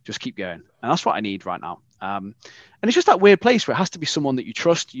 Just keep going. And that's what I need right now. And it's just that weird place where it has to be someone that you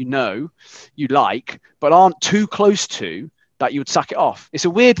trust, you know, you like, but aren't too close to that you would sack it off. It's a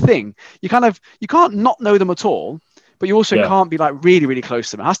weird thing. You can't not know them at all, but you also can't be like really, really close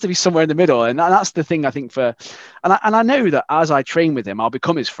to them. It has to be somewhere in the middle. And that's the thing I think and I know that as I train with him, I'll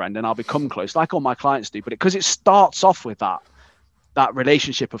become his friend and I'll become close like all my clients do, but because it starts off with that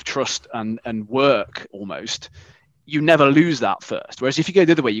relationship of trust and work almost, you never lose that first. Whereas if you go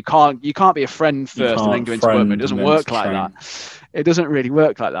the other way, you can't be a friend first and then go into work. It doesn't work like that. It doesn't really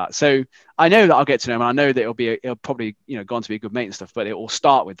work like that. So I know that I'll get to know him. And I know that it'll probably, go on to be a good mate and stuff, but it will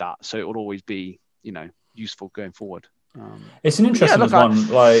start with that. So it will always be, useful going forward. It's an interesting one.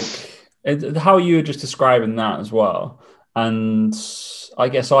 How you were just describing that as well. And I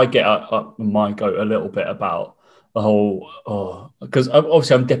guess I get up my goat a little bit about the whole, because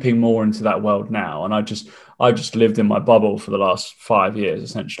obviously I'm dipping more into that world now, and I just lived in my bubble for the last 5 years,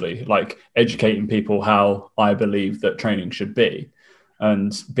 essentially, like educating people how I believe that training should be,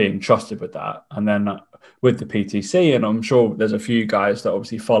 and being trusted with that. And then with the PTC, and I'm sure there's a few guys that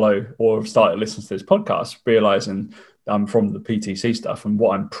obviously follow or have started listening to this podcast, realizing I'm from the PTC stuff, and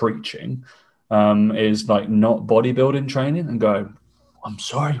what I'm preaching is like not bodybuilding training, and go, I'm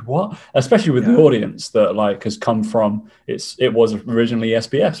sorry, what? Especially with the audience that like has come from, it was originally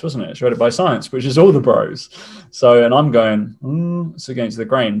SBS, wasn't it? Shredded by Science, which is all the bros. So, and I'm going, it's against the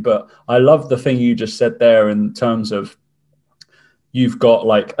grain. But I love the thing you just said there in terms of you've got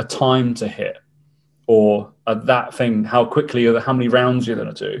like a time to hit, or that thing, how quickly or how many rounds you're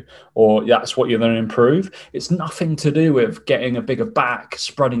going to do, or that's what you're going to improve. It's nothing to do with getting a bigger back,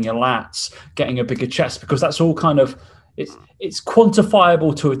 spreading your lats, getting a bigger chest, because that's all kind of, it's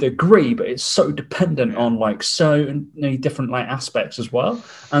quantifiable to a degree, but it's so dependent on like so many different like aspects as well.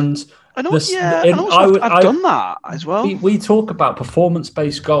 And I've done that as well. We talk about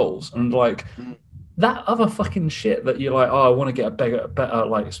performance-based goals and like that other fucking shit that you're like, I want to get a better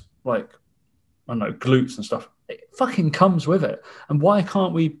like I don't know, glutes and stuff. It fucking comes with it. And why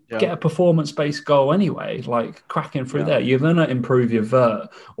can't we get a performance-based goal anyway? Like cracking through there, you're gonna improve your vert,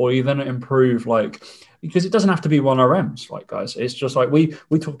 or you're gonna improve like. Because it doesn't have to be 1RMs, like guys. It's just like we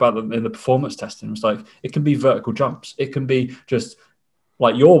talk about them in the performance testing. It's like it can be vertical jumps. It can be just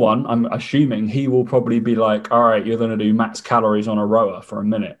like your one. I'm assuming he will probably be like, all right, you're going to do max calories on a rower for a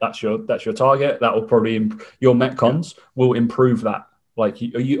minute. That's your target. That will probably your metcons will improve that. Like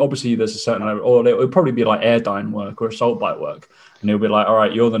you obviously there's a certain level, or it'll probably be like airdyne work or assault bike work, and he'll be like, all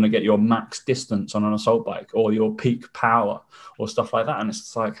right, you're going to get your max distance on an assault bike or your peak power or stuff like that. And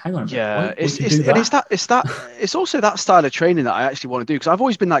it's like, hang on, it's also that style of training that I actually want to do, because I've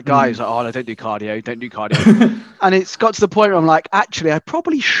always been that guy who's like, I don't do cardio, and it's got to the point where I'm like, actually, I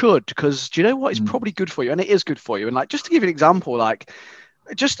probably should, because do you know what? It's probably good for you, and it is good for you. And like, just to give you an example, like.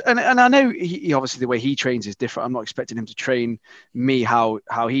 And I know he obviously the way he trains is different. I'm not expecting him to train me how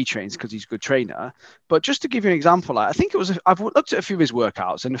he trains, because he's a good trainer. But just to give you an example, like, I think I've looked at a few of his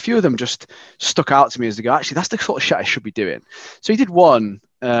workouts, and a few of them just stuck out to me as they go, actually, that's the sort of shit I should be doing. So he did one,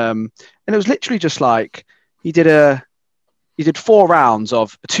 and it was literally just like he did 4 rounds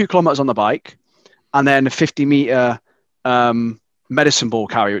of 2 kilometers on the bike, and then a 50-meter medicine ball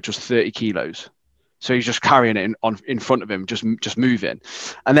carry, which was 30 kilos. So he's just carrying it in front of him, just moving,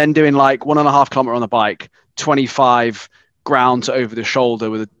 and then doing like 1.5 kilometer on the bike, 25 ground to over the shoulder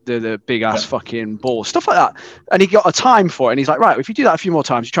with the big ass fucking ball, stuff like that. And he got a time for it, and he's like, right, if you do that a few more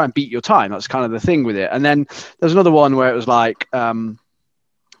times, you try and beat your time. That's kind of the thing with it. And then there's another one where it was like, I can't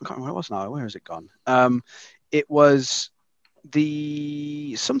remember what it was now. Where has it gone? It was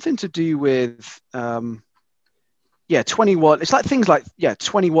something to do with 21. It's like things like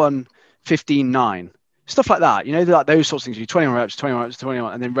 21. 15, 9, stuff like that, like those sorts of things. You 21 reps, 21,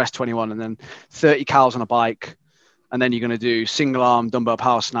 and then rest 21, and then 30 cals on a bike, and then you're going to do single arm dumbbell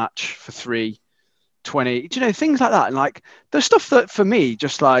power snatch for 3, 20, things like that. And like there's stuff that for me,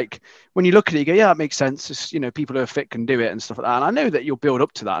 just like when you look at it, you go, yeah, it makes sense. It's, people who are fit can do it and stuff like that. And I know that you'll build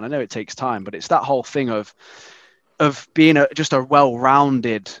up to that, and I know it takes time, but it's that whole thing of being just a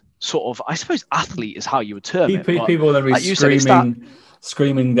well-rounded sort of, I suppose, athlete is how you would term it. People that be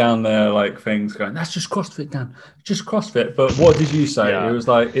screaming down there like things, going, that's just CrossFit, Dan. Just CrossFit. But what did you say? It was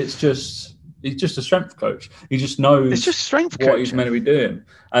like he's just a strength coach. He just knows it's just strength what he's meant to be doing.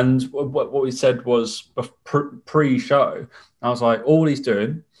 And what we said was pre-show. I was like, all he's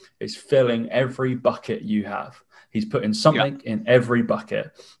doing is filling every bucket you have. He's putting something in every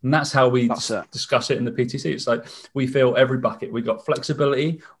bucket. And that's how we discuss it in the PTC. It's like we fill every bucket. We got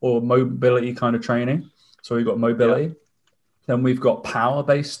flexibility or mobility kind of training. So we've got mobility. Then we've got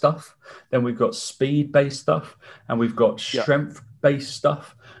power-based stuff. Then we've got speed-based stuff. And we've got strength-based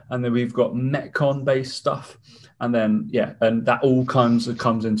stuff. And then we've got Metcon-based stuff. And then, and that all comes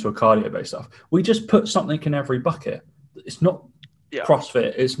into a cardio-based stuff. We just put something in every bucket. It's not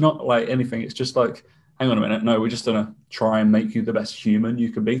CrossFit. It's not like anything. It's just like, hang on a minute. No, we're just going to try and make you the best human you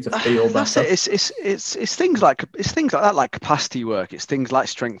can be to feel better. That's it. It's things like that, like capacity work. It's things like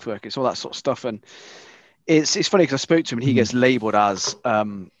strength work. It's all that sort of stuff. And it's funny because I spoke to him and he gets labelled as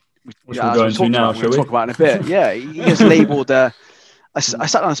which we'll go into now, shall we? We'll talk about in a bit. Yeah, he gets labelled. I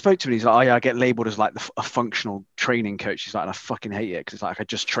sat down and spoke to him. He's like, "Oh yeah, I get labelled as like a functional training coach." He's like, and I fucking hate it because it's like I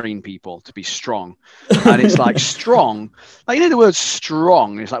just train people to be strong, and it's like strong. Like, you know, the word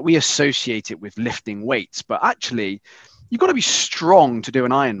strong. It's like we associate it with lifting weights, but actually, you've got to be strong to do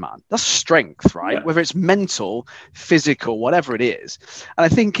an Ironman. That's strength, right? Yeah. Whether it's mental, physical, whatever it is. And I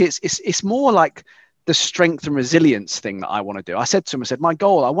think it's more like the strength and resilience thing that I want to do. I said to him, my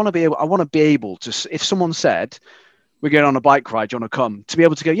goal, I want to be able to, if someone said, we're going on a bike ride, do you want to come? To be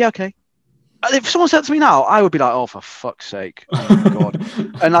able to go, yeah, okay. And if someone said to me now, I would be like, oh, for fuck's sake. Oh, my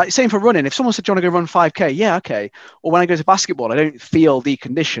God. And like, same for running. If someone said, do you want to go run 5K? Yeah, okay. Or when I go to basketball, I don't feel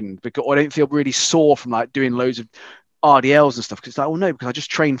deconditioned or I don't feel really sore from like doing loads of RDLs and stuff. Because it's like, oh no, because I just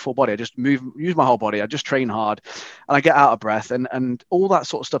train full body. I just use my whole body. I just train hard and I get out of breath and all that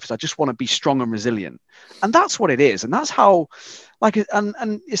sort of stuff. Is I just want to be strong and resilient. And that's what it is. And that's how, like,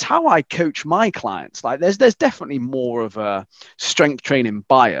 and it's how I coach my clients. Like there's definitely more of a strength training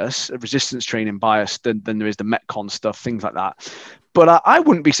bias, a resistance training bias than there is the Metcon stuff, things like that. But I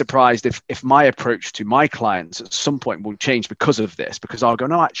wouldn't be surprised if my approach to my clients at some point will change because of this, because I'll go,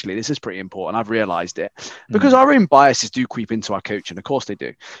 no, actually, this is pretty important. I've realized it. Because our own biases do creep into our coaching. Of course they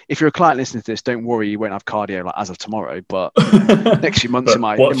do. If you're a client listening to this, don't worry, you won't have cardio like as of tomorrow, but next few months it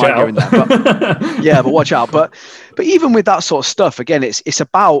might go in there. But, yeah, but watch out. But even with that sort of stuff, again, it's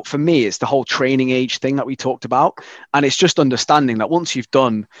about, for me, it's the whole training age thing that we talked about. And it's just understanding that once you've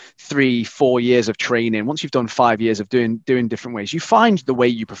done 3-4 years of training, once you've done 5 years of doing different ways, you find the way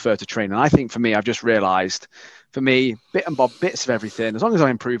you prefer to train. And I think for me, I've just realized, for me, bit and bob, bits of everything, as long as I'm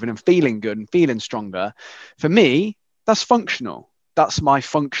improving and feeling good and feeling stronger, for me, that's functional. That's my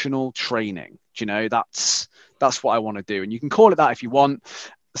functional training. Do you know, that's what I want to do. And you can call it that if you want.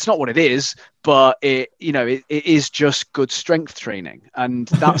 It's not what it is, but it is just good strength training. And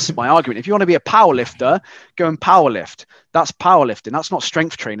that's my argument. If you want to be a power lifter, go and power lift. That's powerlifting. That's not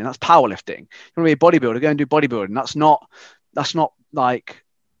strength training. That's powerlifting. You want to be a bodybuilder, go and do bodybuilding. That's not like,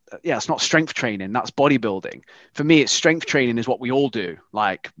 it's not strength training. That's bodybuilding. For me, it's strength training is what we all do,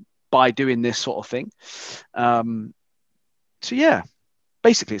 like by doing this sort of thing. So yeah,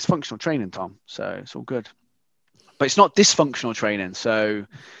 basically it's functional training, Tom. So it's all good. But it's not dysfunctional training. So,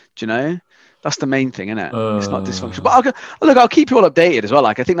 do you know, that's the main thing, isn't it? It's not dysfunctional. But I'll keep you all updated as well.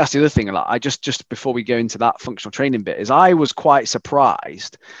 Like, I think that's the other thing. Like, I just before we go into that functional training bit, is I was quite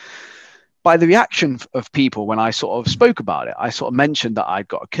surprised by the reaction of people when I sort of spoke about it. I sort of mentioned that I'd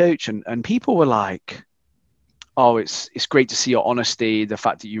got a coach, and people were like, oh, it's great to see your honesty, the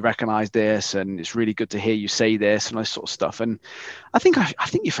fact that you recognize this, and it's really good to hear you say this and this sort of stuff. And I think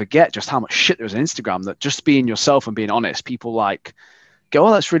you forget just how much shit there is on Instagram, that just being yourself and being honest, people like go,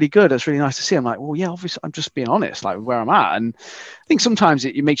 oh, that's really good. That's really nice to see. I'm like, well, yeah, obviously I'm just being honest, like where I'm at. And I think sometimes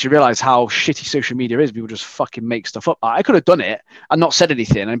it makes you realize how shitty social media is. People just fucking make stuff up. I could have done it and not said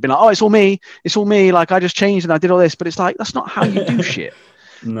anything and been like, oh, it's all me. Like, I just changed and I did all this, but it's like, that's not how you do shit.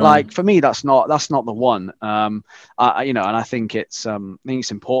 No. Like, for me, that's not the one. And I think it's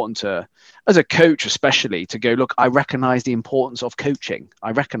important to, as a coach especially, to go, look, I recognize the importance of coaching.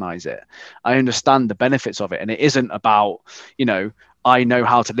 I recognize it. I understand the benefits of it. And it isn't about, I know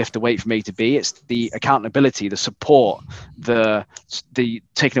how to lift the weight from A to B. It's the accountability, the support, the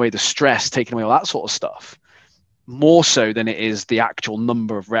taking away the stress, taking away all that sort of stuff, more so than it is the actual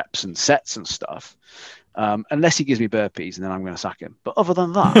number of reps and sets and stuff. Unless he gives me burpees, and then I'm going to sack him. But other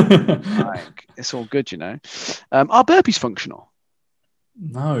than that, like, it's all good, Are burpees functional?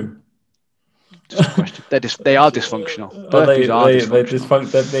 No. Just a question. They are dysfunctional. Burpees are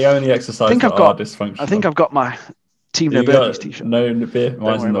dysfunctional. They're the only exercise that are dysfunctional. I think I've got my Team No Burpees t-shirt. No beer.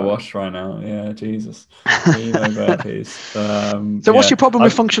 Mine's in the wash right now. Yeah, Jesus. No burpees. So what's your problem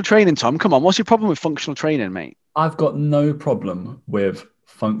with functional training, Tom? Come on, what's your problem with functional training, mate? I've got no problem with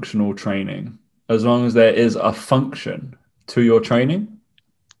functional training as long as there is a function to your training.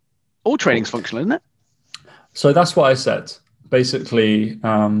 All training's functional, isn't it? So that's what I said. Basically,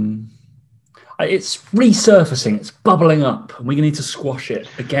 I It's resurfacing. It's bubbling up, and we need to squash it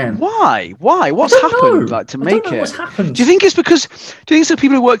again. Why? What's happened? Like to make it? What's happened? Do you think it's because? Do you think it's the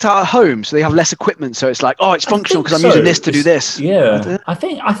people who worked out at home, so they have less equipment, so it's like, oh, it's functional because I'm using this to do this. Yeah, I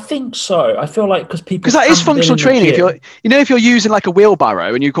think so. I feel like because that is functional training. If you're using like a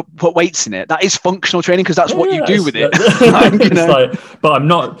wheelbarrow and you put weights in it, that is functional training because that's what you do with it. But I'm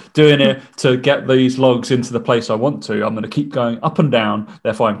not doing it to get these logs into the place I want to. I'm going to keep going up and down.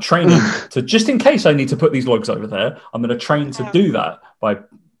 Therefore, I'm training to, just in case I need to put these logs over there, I'm going to train to do that by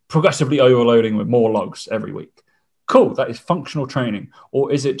progressively overloading with more logs every week. Cool. That is functional training.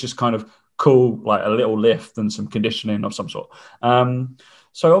 Or is it just kind of cool, like a little lift and some conditioning of some sort?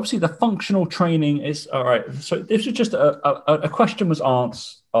 So obviously the functional training is all right. So this was just a question was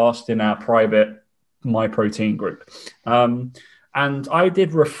asked in our private MyProtein group. And I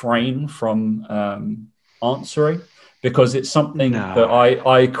did refrain from answering because it's something that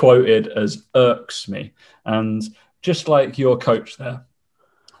I quoted as irks me. And just like your coach there,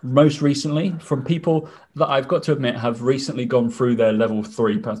 most recently, from people that I've got to admit have recently gone through their level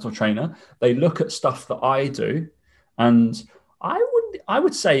 3 personal trainer, they look at stuff that I do, and I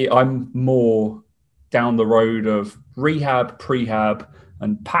would say I'm more down the road of rehab, prehab,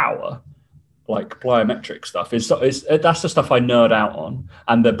 and power, like plyometric stuff. That's the stuff I nerd out on,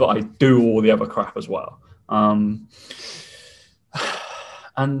 but I do all the other crap as well. And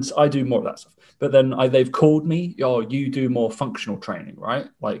I do more of that stuff. But then they've called me, you do more functional training, right?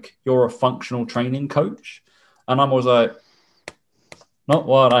 Like you're a functional training coach. And I was like, not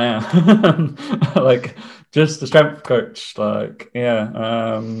what I am. Like just a strength coach. Like,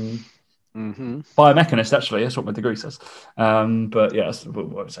 biomechanist, actually. That's what my degree says. But yeah, I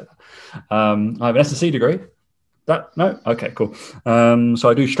would say that. I have an S&C degree. No? Okay, cool. So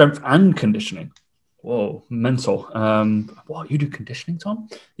I do strength and conditioning. Whoa, mental. What, you do conditioning, Tom?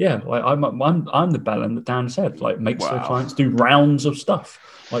 Yeah, like I'm the bellend that Dan said, like makes their clients do rounds of stuff.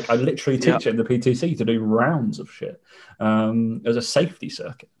 Like I literally teach it in the PTC to do rounds of shit as a safety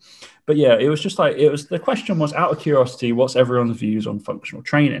circuit. But yeah, it was just like, the question was out of curiosity, what's everyone's views on functional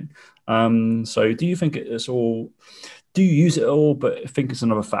training? So do you think do you use it all, but think it's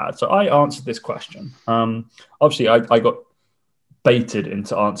another fad? So I answered this question. Obviously I got baited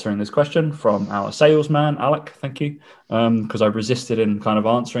into answering this question from our salesman, Alec. Thank you. Because I resisted in kind of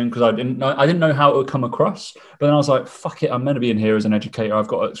answering because I didn't know how it would come across. But then I was like, fuck it, I'm meant to be in here as an educator. I've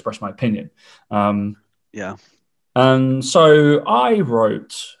got to express my opinion. And so I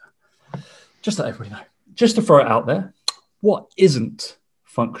wrote, just to let everybody know, just to throw it out there, what isn't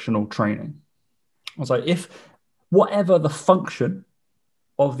functional training? I was like, if whatever the function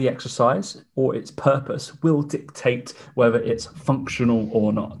of the exercise or its purpose will dictate whether it's functional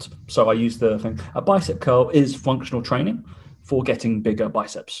or not. So I use the thing, a bicep curl is functional training for getting bigger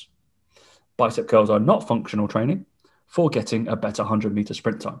biceps. Bicep curls are not functional training for getting a better 100-meter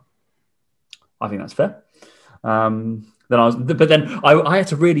sprint time. I think that's fair. But then I had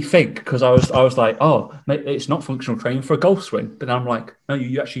to really think because I was like, oh, it's not functional training for a golf swing. But then I'm like, no,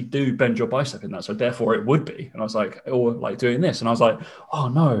 you actually do bend your bicep in that, so therefore it would be. And I was like, or like doing this, and I was like, oh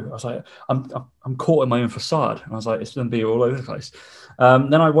no, I was like, I'm caught in my own facade, and I was like, it's going to be all over the place.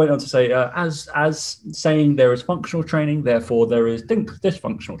 Then I went on to say, as saying there is functional training, therefore there is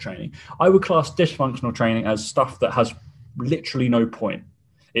dysfunctional training. I would class dysfunctional training as stuff that has literally no point.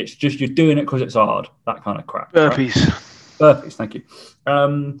 It's just you're doing it because it's hard, that kind of crap. Burpees. Right? Burpees, thank you.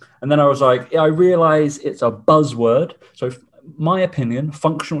 And then I was like, I realize it's a buzzword. So my opinion,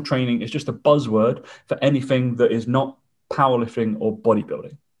 functional training is just a buzzword for anything that is not powerlifting or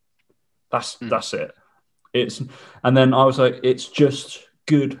bodybuilding. That's it. And then I was like, it's just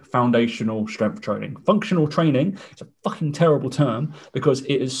good foundational strength training. Functional training is a fucking terrible term because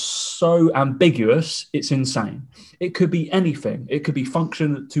it is so ambiguous, it's insane. It could be anything. It could be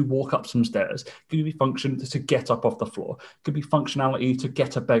function to walk up some stairs. It could be function to get up off the floor. It could be functionality to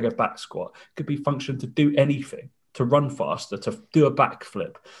get a bigger back squat. It could be function to do anything, to run faster, to do a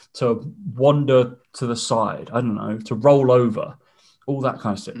backflip, to wander to the side, I don't know, to roll over, all that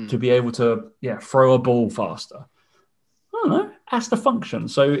kind of stuff, to be able to throw a ball faster. I don't know. That's the function.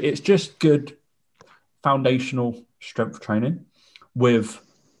 So it's just good foundational strength training with,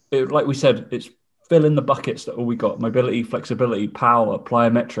 like we said, it's fill in the buckets that all we got: mobility, flexibility, power,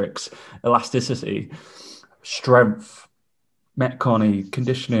 plyometrics, elasticity, strength, metcon,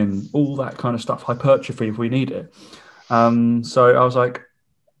 conditioning, all that kind of stuff, hypertrophy if we need it. So I was like,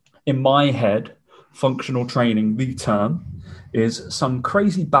 in my head, functional training, the term, is some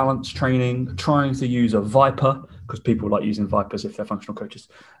crazy balance training trying to use a Viper, because people like using Vipers if they're functional coaches.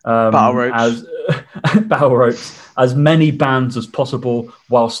 Battle ropes. Battle ropes, as many bands as possible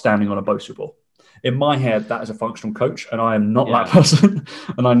while standing on a BOSU ball. in my head, that is a functional coach, and I am not that person,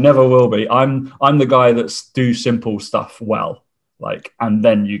 and I never will be. I'm the guy that's do simple stuff well, like, and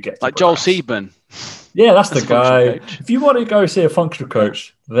then you get to like progress. Joel Seaburn. Yeah, that's the guy. If you want to go see a functional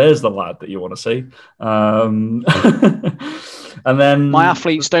coach, there's the lad that you want to see. And then my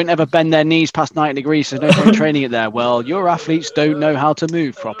athletes don't ever bend their knees past 90 degrees. So there's no point training it there. Well, your athletes don't know how to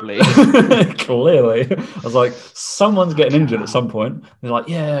move properly. Clearly. I was like, someone's getting injured at some point. They're like,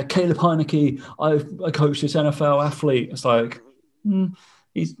 yeah, Caleb Heineke, I coach this NFL athlete. It's like,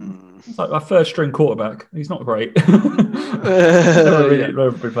 he's like my first string quarterback. He's not great.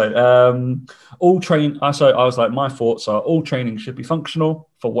 All train. So I was like, my thoughts are all training should be functional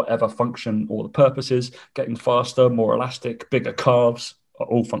for whatever function or the purposes. Getting faster, more elastic, bigger calves are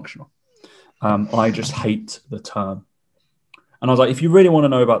all functional. I just hate the term. And I was like, if you really want to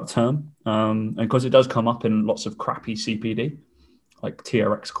know about the term, and because it does come up in lots of crappy CPD, like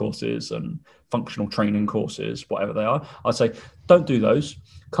TRX courses and functional training courses, whatever they are, I'd say, don't do those.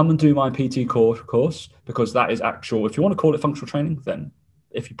 Come and do my PT course, because that is actual. If you want to call it functional training, then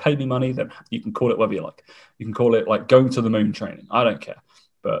if you pay me money, then you can call it whatever you like. You can call it like going to the moon training. I don't care.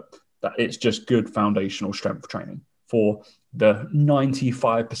 But that it's just good foundational strength training for the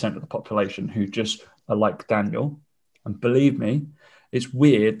 95% of the population who just are like Daniel. And believe me, it's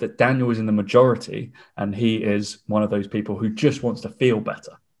weird that Daniel is in the majority and he is one of those people who just wants to feel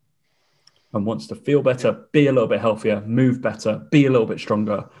better and wants to feel better, be a little bit healthier, move better, be a little bit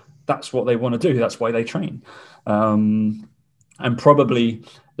stronger. That's what they want to do. That's why they train. And probably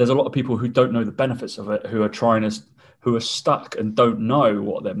there's a lot of people who don't know the benefits of it, who are stuck and don't know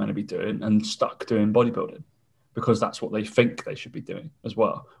what they're meant to be doing and stuck doing bodybuilding because that's what they think they should be doing as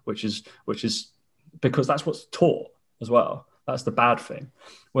well, which is because that's what's taught as well. That's the bad thing.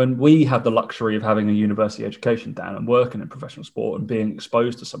 When we have the luxury of having a university education, Dan, and working in professional sport and being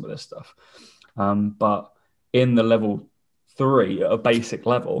exposed to some of this stuff, but in the level 3 at a basic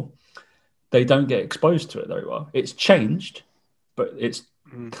level, they don't get exposed to it very well. It's changed, but it's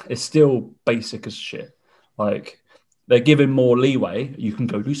still basic as shit. Like, they're given more leeway. You can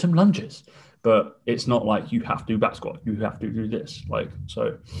go do some lunges, but it's not like you have to do back squat. You have to do this.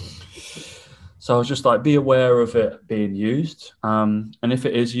 So I was just like, be aware of it being used. And if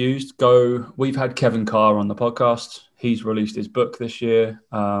it is used, go. We've had Kevin Carr on the podcast. He's released his book this year.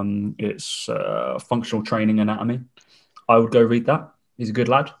 It's Functional Training Anatomy. I would go read that. He's a good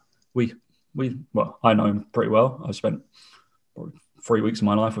lad. Well, I know him pretty well. I spent 3 weeks of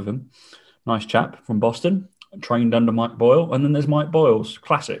my life with him. Nice chap from Boston. Trained under Mike Boyle. And then there's Mike Boyle's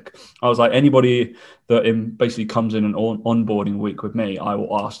classic. I was like, anybody that basically comes in an onboarding week with me, I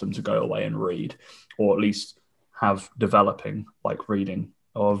will ask them to go away and read, or at least have developing like reading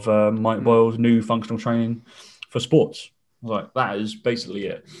of Mike Boyle's new functional training for sports. I was like, that is basically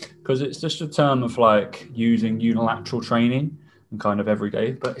it. Because it's just a term of like using unilateral training and kind of every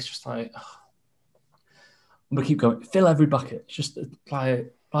day, but it's just like, I'm going to keep going. Fill every bucket. It's just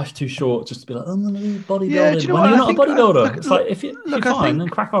like, life's too short just to be like, I'm going to do bodybuilding. When you're not a bodybuilder, it's like, if you're fine, then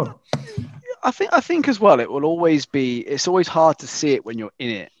crack on. I think as well, it will always be, it's always hard to see it when you're in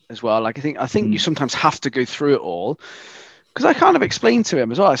it as well. Like, I think you sometimes have to go through it all. Because I kind of explained to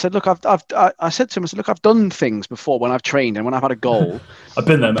him as well. I said, look, I said to him, look, I've done things before when I've trained and when I've had a goal. I've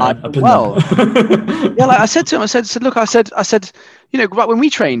been there, man. I've been there. Yeah, like I said to him, I said, look, I said, you know, when we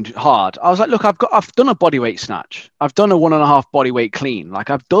trained hard, I was like, look, I've done a bodyweight snatch. I've done a 1.5 bodyweight clean. Like,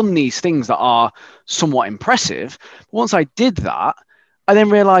 I've done these things that are somewhat impressive. But once I did that, I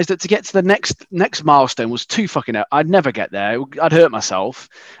then realized that to get to the next milestone was too fucking out. I'd never get there. I'd hurt myself.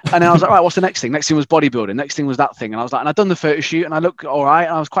 And then I was like, right, what's the next thing? Next thing was bodybuilding. Next thing was that thing. And I was like, and I'd done the photo shoot and I looked all right.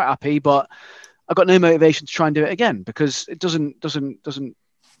 And I was quite happy, but I got no motivation to try and do it again because it doesn't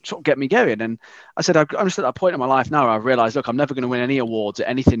sort of get me going. And I said, I'm just at that point in my life now where I've realized, look, I'm never going to win any awards at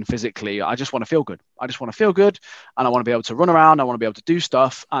anything physically. I just want to feel good. I just want to feel good. And I want to be able to run around. I want to be able to do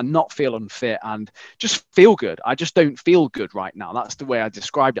stuff and not feel unfit and just feel good. I just don't feel good right now. That's the way I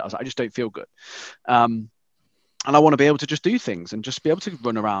described it. I was like, I just don't feel good. And I want to be able to just do things and just be able to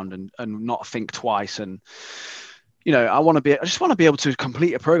run around and not think twice. And, you know, I just want to be able to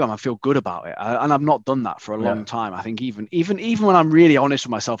complete a program and feel good about it. And I've not done that for a long time. I think even when I'm really honest with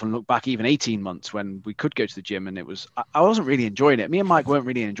myself and look back even 18 months when we could go to the gym and I wasn't really enjoying it. Me and Mike weren't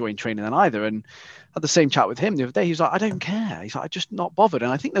really enjoying training then either. And I had the same chat with him the other day. He was like, I don't care. He's like, I'm just not bothered.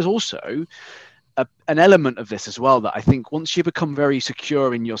 And I think there's also an element of this as well that I think once you become very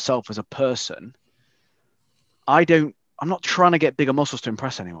secure in yourself as a person, I'm not trying to get bigger muscles to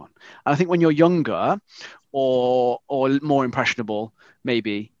impress anyone. And I think when you're younger or more impressionable,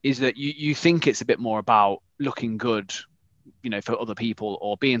 maybe, is that you think it's a bit more about looking good for other people,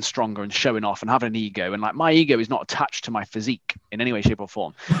 or being stronger and showing off and having an ego. And like, my ego is not attached to my physique in any way, shape or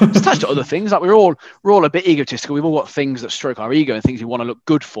form. It's attached to other things. Like, we're all a bit egotistical. We've all got things that stroke our ego and things we want to look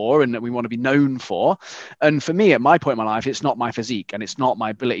good for and that we want to be known for. And for me, at my point in my life, it's not my physique and it's not my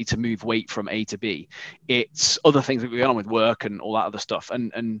ability to move weight from A to B. It's other things that go on with work and all that other stuff.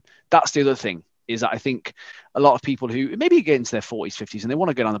 And that's the other thing, is that I think a lot of people who maybe get into their 40s, 50s, and they want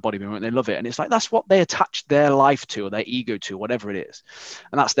to go down the bodybuilding and they love it. And it's like, that's what they attach their life to, or their ego to, whatever it is.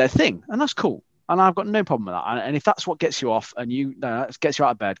 And that's their thing. And that's cool. And I've got no problem with that. And if that's what gets you off and gets you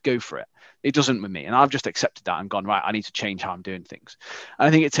out of bed, go for it. It doesn't with me. And I've just accepted that and gone, right, I need to change how I'm doing things. And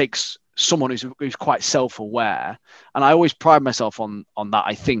I think it takes someone who's quite self-aware, and I always pride myself on that.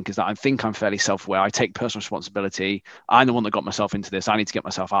 I think I'm fairly self-aware. I take personal responsibility. I'm the one that got myself into this. I need to get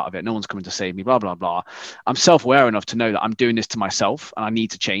myself out of it. No one's coming to save me, blah blah blah. I'm self-aware enough to know that I'm doing this to myself and I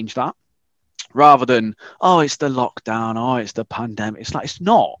need to change that, rather than, oh, it's the lockdown, oh, it's the pandemic. It's like,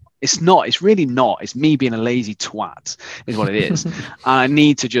 it's really not. It's me being a lazy twat is what it is. And I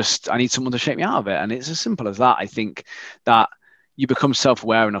need someone to shake me out of it. And it's as simple as that. I think that you become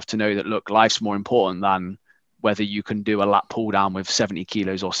self-aware enough to know that, look, life's more important than whether you can do a lat pull down with 70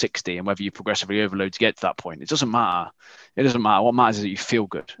 kilos or 60, and whether you progressively overload to get to that point. It doesn't matter. What matters is that you feel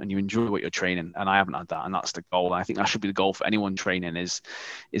good and you enjoy what you're training. And I haven't had that. And that's the goal. And I think that should be the goal for anyone training, is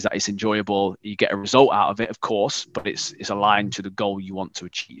that it's enjoyable. You get a result out of it, of course, but it's aligned to the goal you want to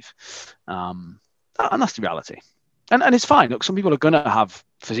achieve. And that's the reality. And it's fine. Look, some people are going to have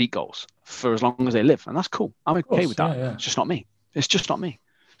physique goals for as long as they live. And that's cool. I'm okay with that. Yeah. It's just not me.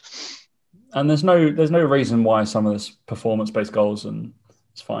 And there's no reason why some of this performance-based goals, and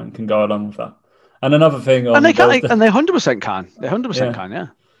it's fine, can go along with that. And another thing, and they 100% can. They 100% can. Yeah.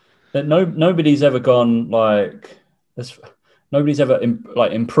 That nobody's ever gone like this. Nobody's ever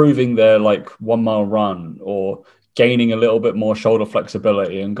improving their 1 mile run or gaining a little bit more shoulder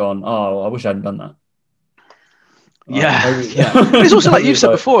flexibility and gone, oh, I wish I hadn't done that. Yeah. But it's also like you've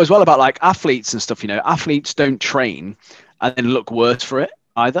said before as well about like athletes and stuff. Athletes don't train and then look worse for it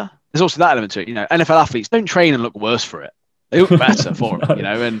either. There's also that element to it. NFL athletes don't train and look worse for it. They look better for them, and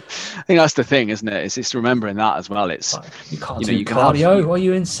I think that's the thing, isn't it? It's just remembering that as well. It's you can't do cardio. Are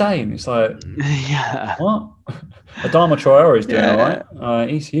you insane? It's like, yeah, what? Adama Traore is doing all right.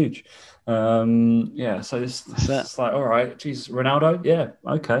 He's huge. So it's like, all right, geez, Ronaldo, yeah,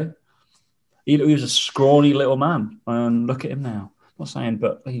 okay. He was a scrawny little man, and look at him now. Not saying,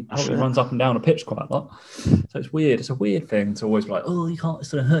 but he probably runs up and down a pitch quite a lot. So it's weird. It's a weird thing to always be like, oh, you can't,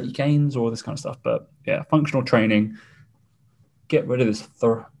 it's going to hurt your gains or all this kind of stuff. But yeah, functional training, get rid of this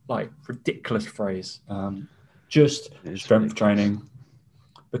ridiculous phrase. Just strength training.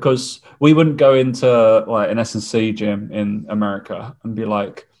 Because we wouldn't go into an S&C gym in America and be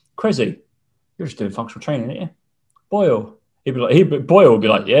like, crazy, you're just doing functional training, aren't you? Boyle. Boyle would be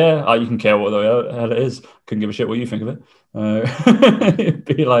like, yeah, you can care what the hell it is. Couldn't give a shit what you think of it. It'd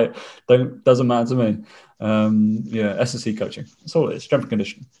be like, doesn't matter to me. S&C coaching. That's all it is. Strength and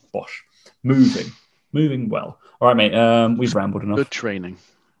conditioning. Bosh. Moving well. All right, mate. We've rambled enough. Good training.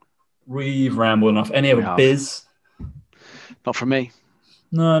 We've rambled enough. Any other biz? Not from me.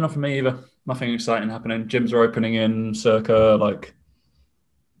 No, not for me either. Nothing exciting happening. Gyms are opening in circa a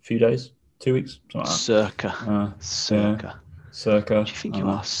few days, 2 weeks, something like that. Circa. Circa. What do you think you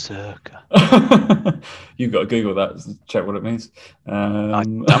are, circa? You've got to Google that to check what it means.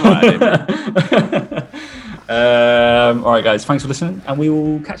 Damn right. All right, guys. Thanks for listening, and we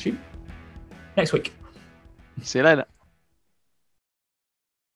will catch you next week. See you later.